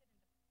and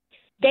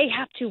they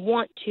have to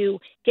want to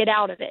get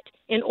out of it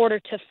in order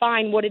to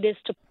find what it is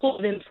to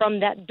pull them from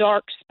that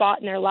dark spot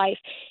in their life.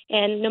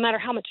 And no matter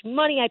how much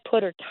money I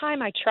put or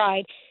time I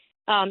tried,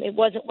 it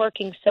wasn't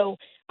working. So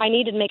I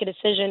needed to make a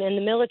decision, and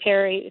the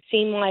military, it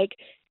seemed like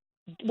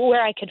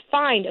where I could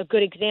find a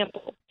good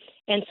example.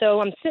 And so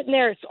I'm sitting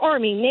there, it's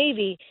Army,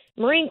 Navy,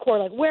 Marine Corps,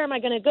 like, where am I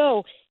going to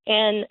go?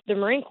 And the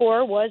Marine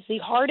Corps was the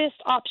hardest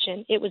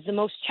option. It was the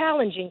most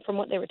challenging from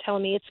what they were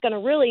telling me. It's going to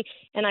really,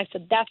 and I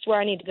said, that's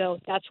where I need to go.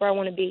 That's where I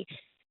want to be.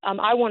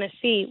 I want to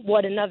see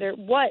what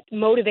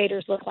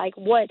motivators look like,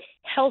 what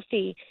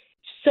healthy,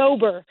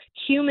 sober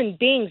human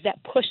beings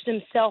that push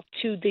themselves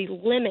to the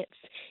limits.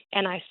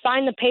 And I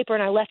signed the paper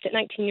and I left at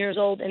 19 years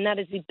old, and that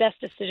is the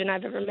best decision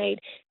I've ever made,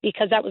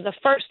 because that was the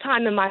first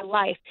time in my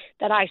life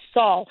that I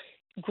saw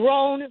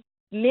grown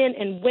men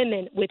and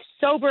women with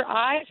sober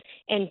eyes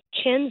and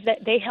chins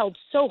that they held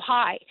so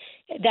high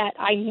that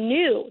I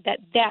knew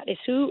that is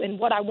who and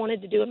what I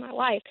wanted to do in my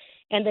life.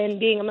 And then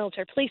being a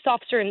military police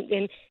officer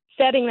and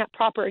setting that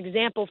proper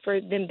example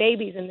for them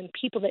babies and them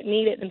people that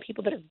need it and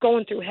people that are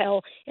going through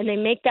hell, and they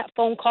make that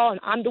phone call and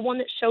I'm the one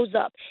that shows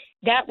up.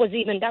 That was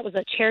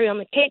a cherry on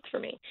the cake for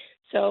me.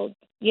 So,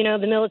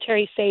 the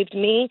military saved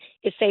me.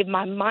 It saved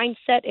my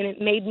mindset, and it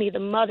made me the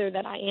mother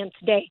that I am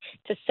today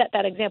to set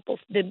that example,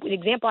 the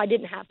example I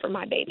didn't have for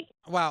my baby.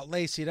 Wow,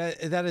 Lacey,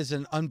 that is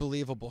an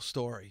unbelievable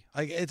story.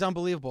 Like, it's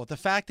unbelievable. The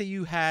fact that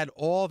you had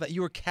all that,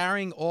 you were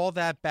carrying all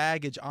that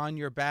baggage on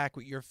your back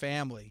with your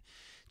family,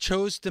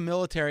 chose the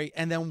military,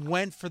 and then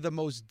went for the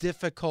most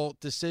difficult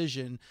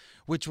decision,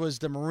 which was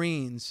the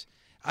Marines.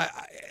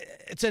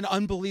 It's an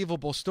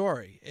unbelievable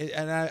story,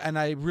 and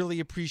I really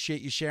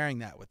appreciate you sharing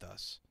that with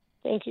us.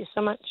 Thank you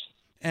so much.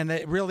 And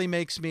it really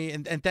makes me,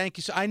 and thank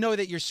you. So I know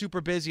that you're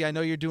super busy. I know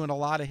you're doing a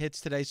lot of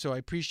hits today, so I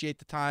appreciate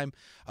the time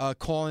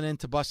calling in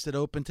to Bust It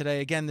Open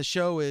today. Again, the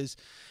show is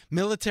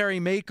Military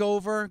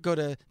Makeover. Go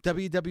to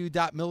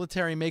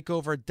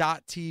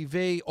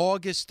www.militarymakeover.tv,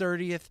 August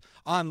 30th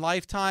on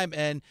Lifetime.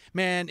 And,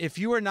 man, if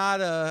you are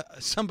not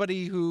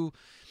somebody who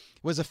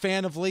was a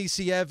fan of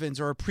Lacey Evans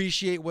or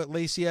appreciate what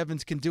Lacey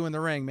Evans can do in the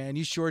ring, man,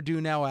 you sure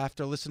do now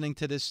after listening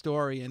to this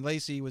story. And,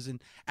 Lacey, it was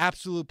an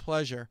absolute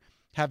pleasure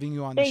having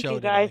you on the show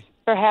today. Thank you, guys,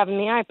 for having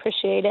me. I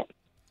appreciate it.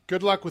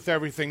 Good luck with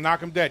everything.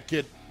 Knock 'em dead,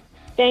 kid.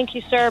 Thank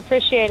you, sir.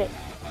 Appreciate it.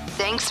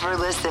 Thanks for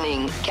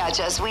listening. Catch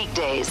us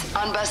weekdays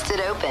on Busted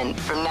Open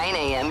from 9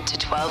 a.m. to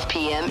 12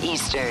 p.m.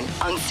 Eastern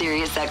on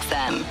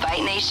SiriusXM,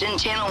 Fight Nation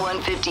Channel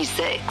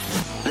 156.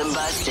 The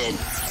Busted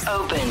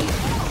Open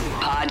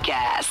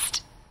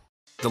Podcast.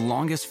 The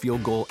longest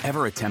field goal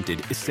ever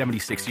attempted is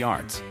 76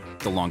 yards.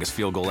 The longest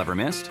field goal ever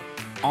missed?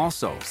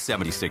 Also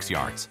 76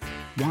 yards.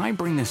 Why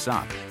bring this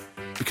up?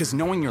 Because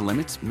knowing your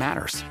limits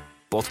matters,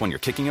 both when you're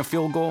kicking a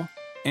field goal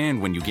and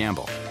when you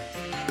gamble.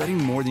 Betting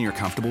more than you're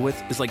comfortable with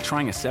is like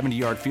trying a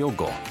 70-yard field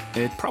goal.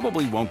 It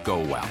probably won't go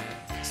well.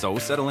 So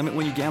set a limit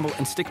when you gamble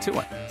and stick to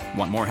it.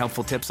 Want more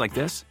helpful tips like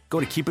this? Go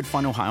to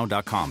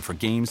keepitfunohio.com for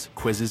games,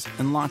 quizzes,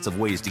 and lots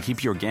of ways to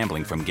keep your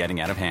gambling from getting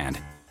out of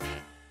hand.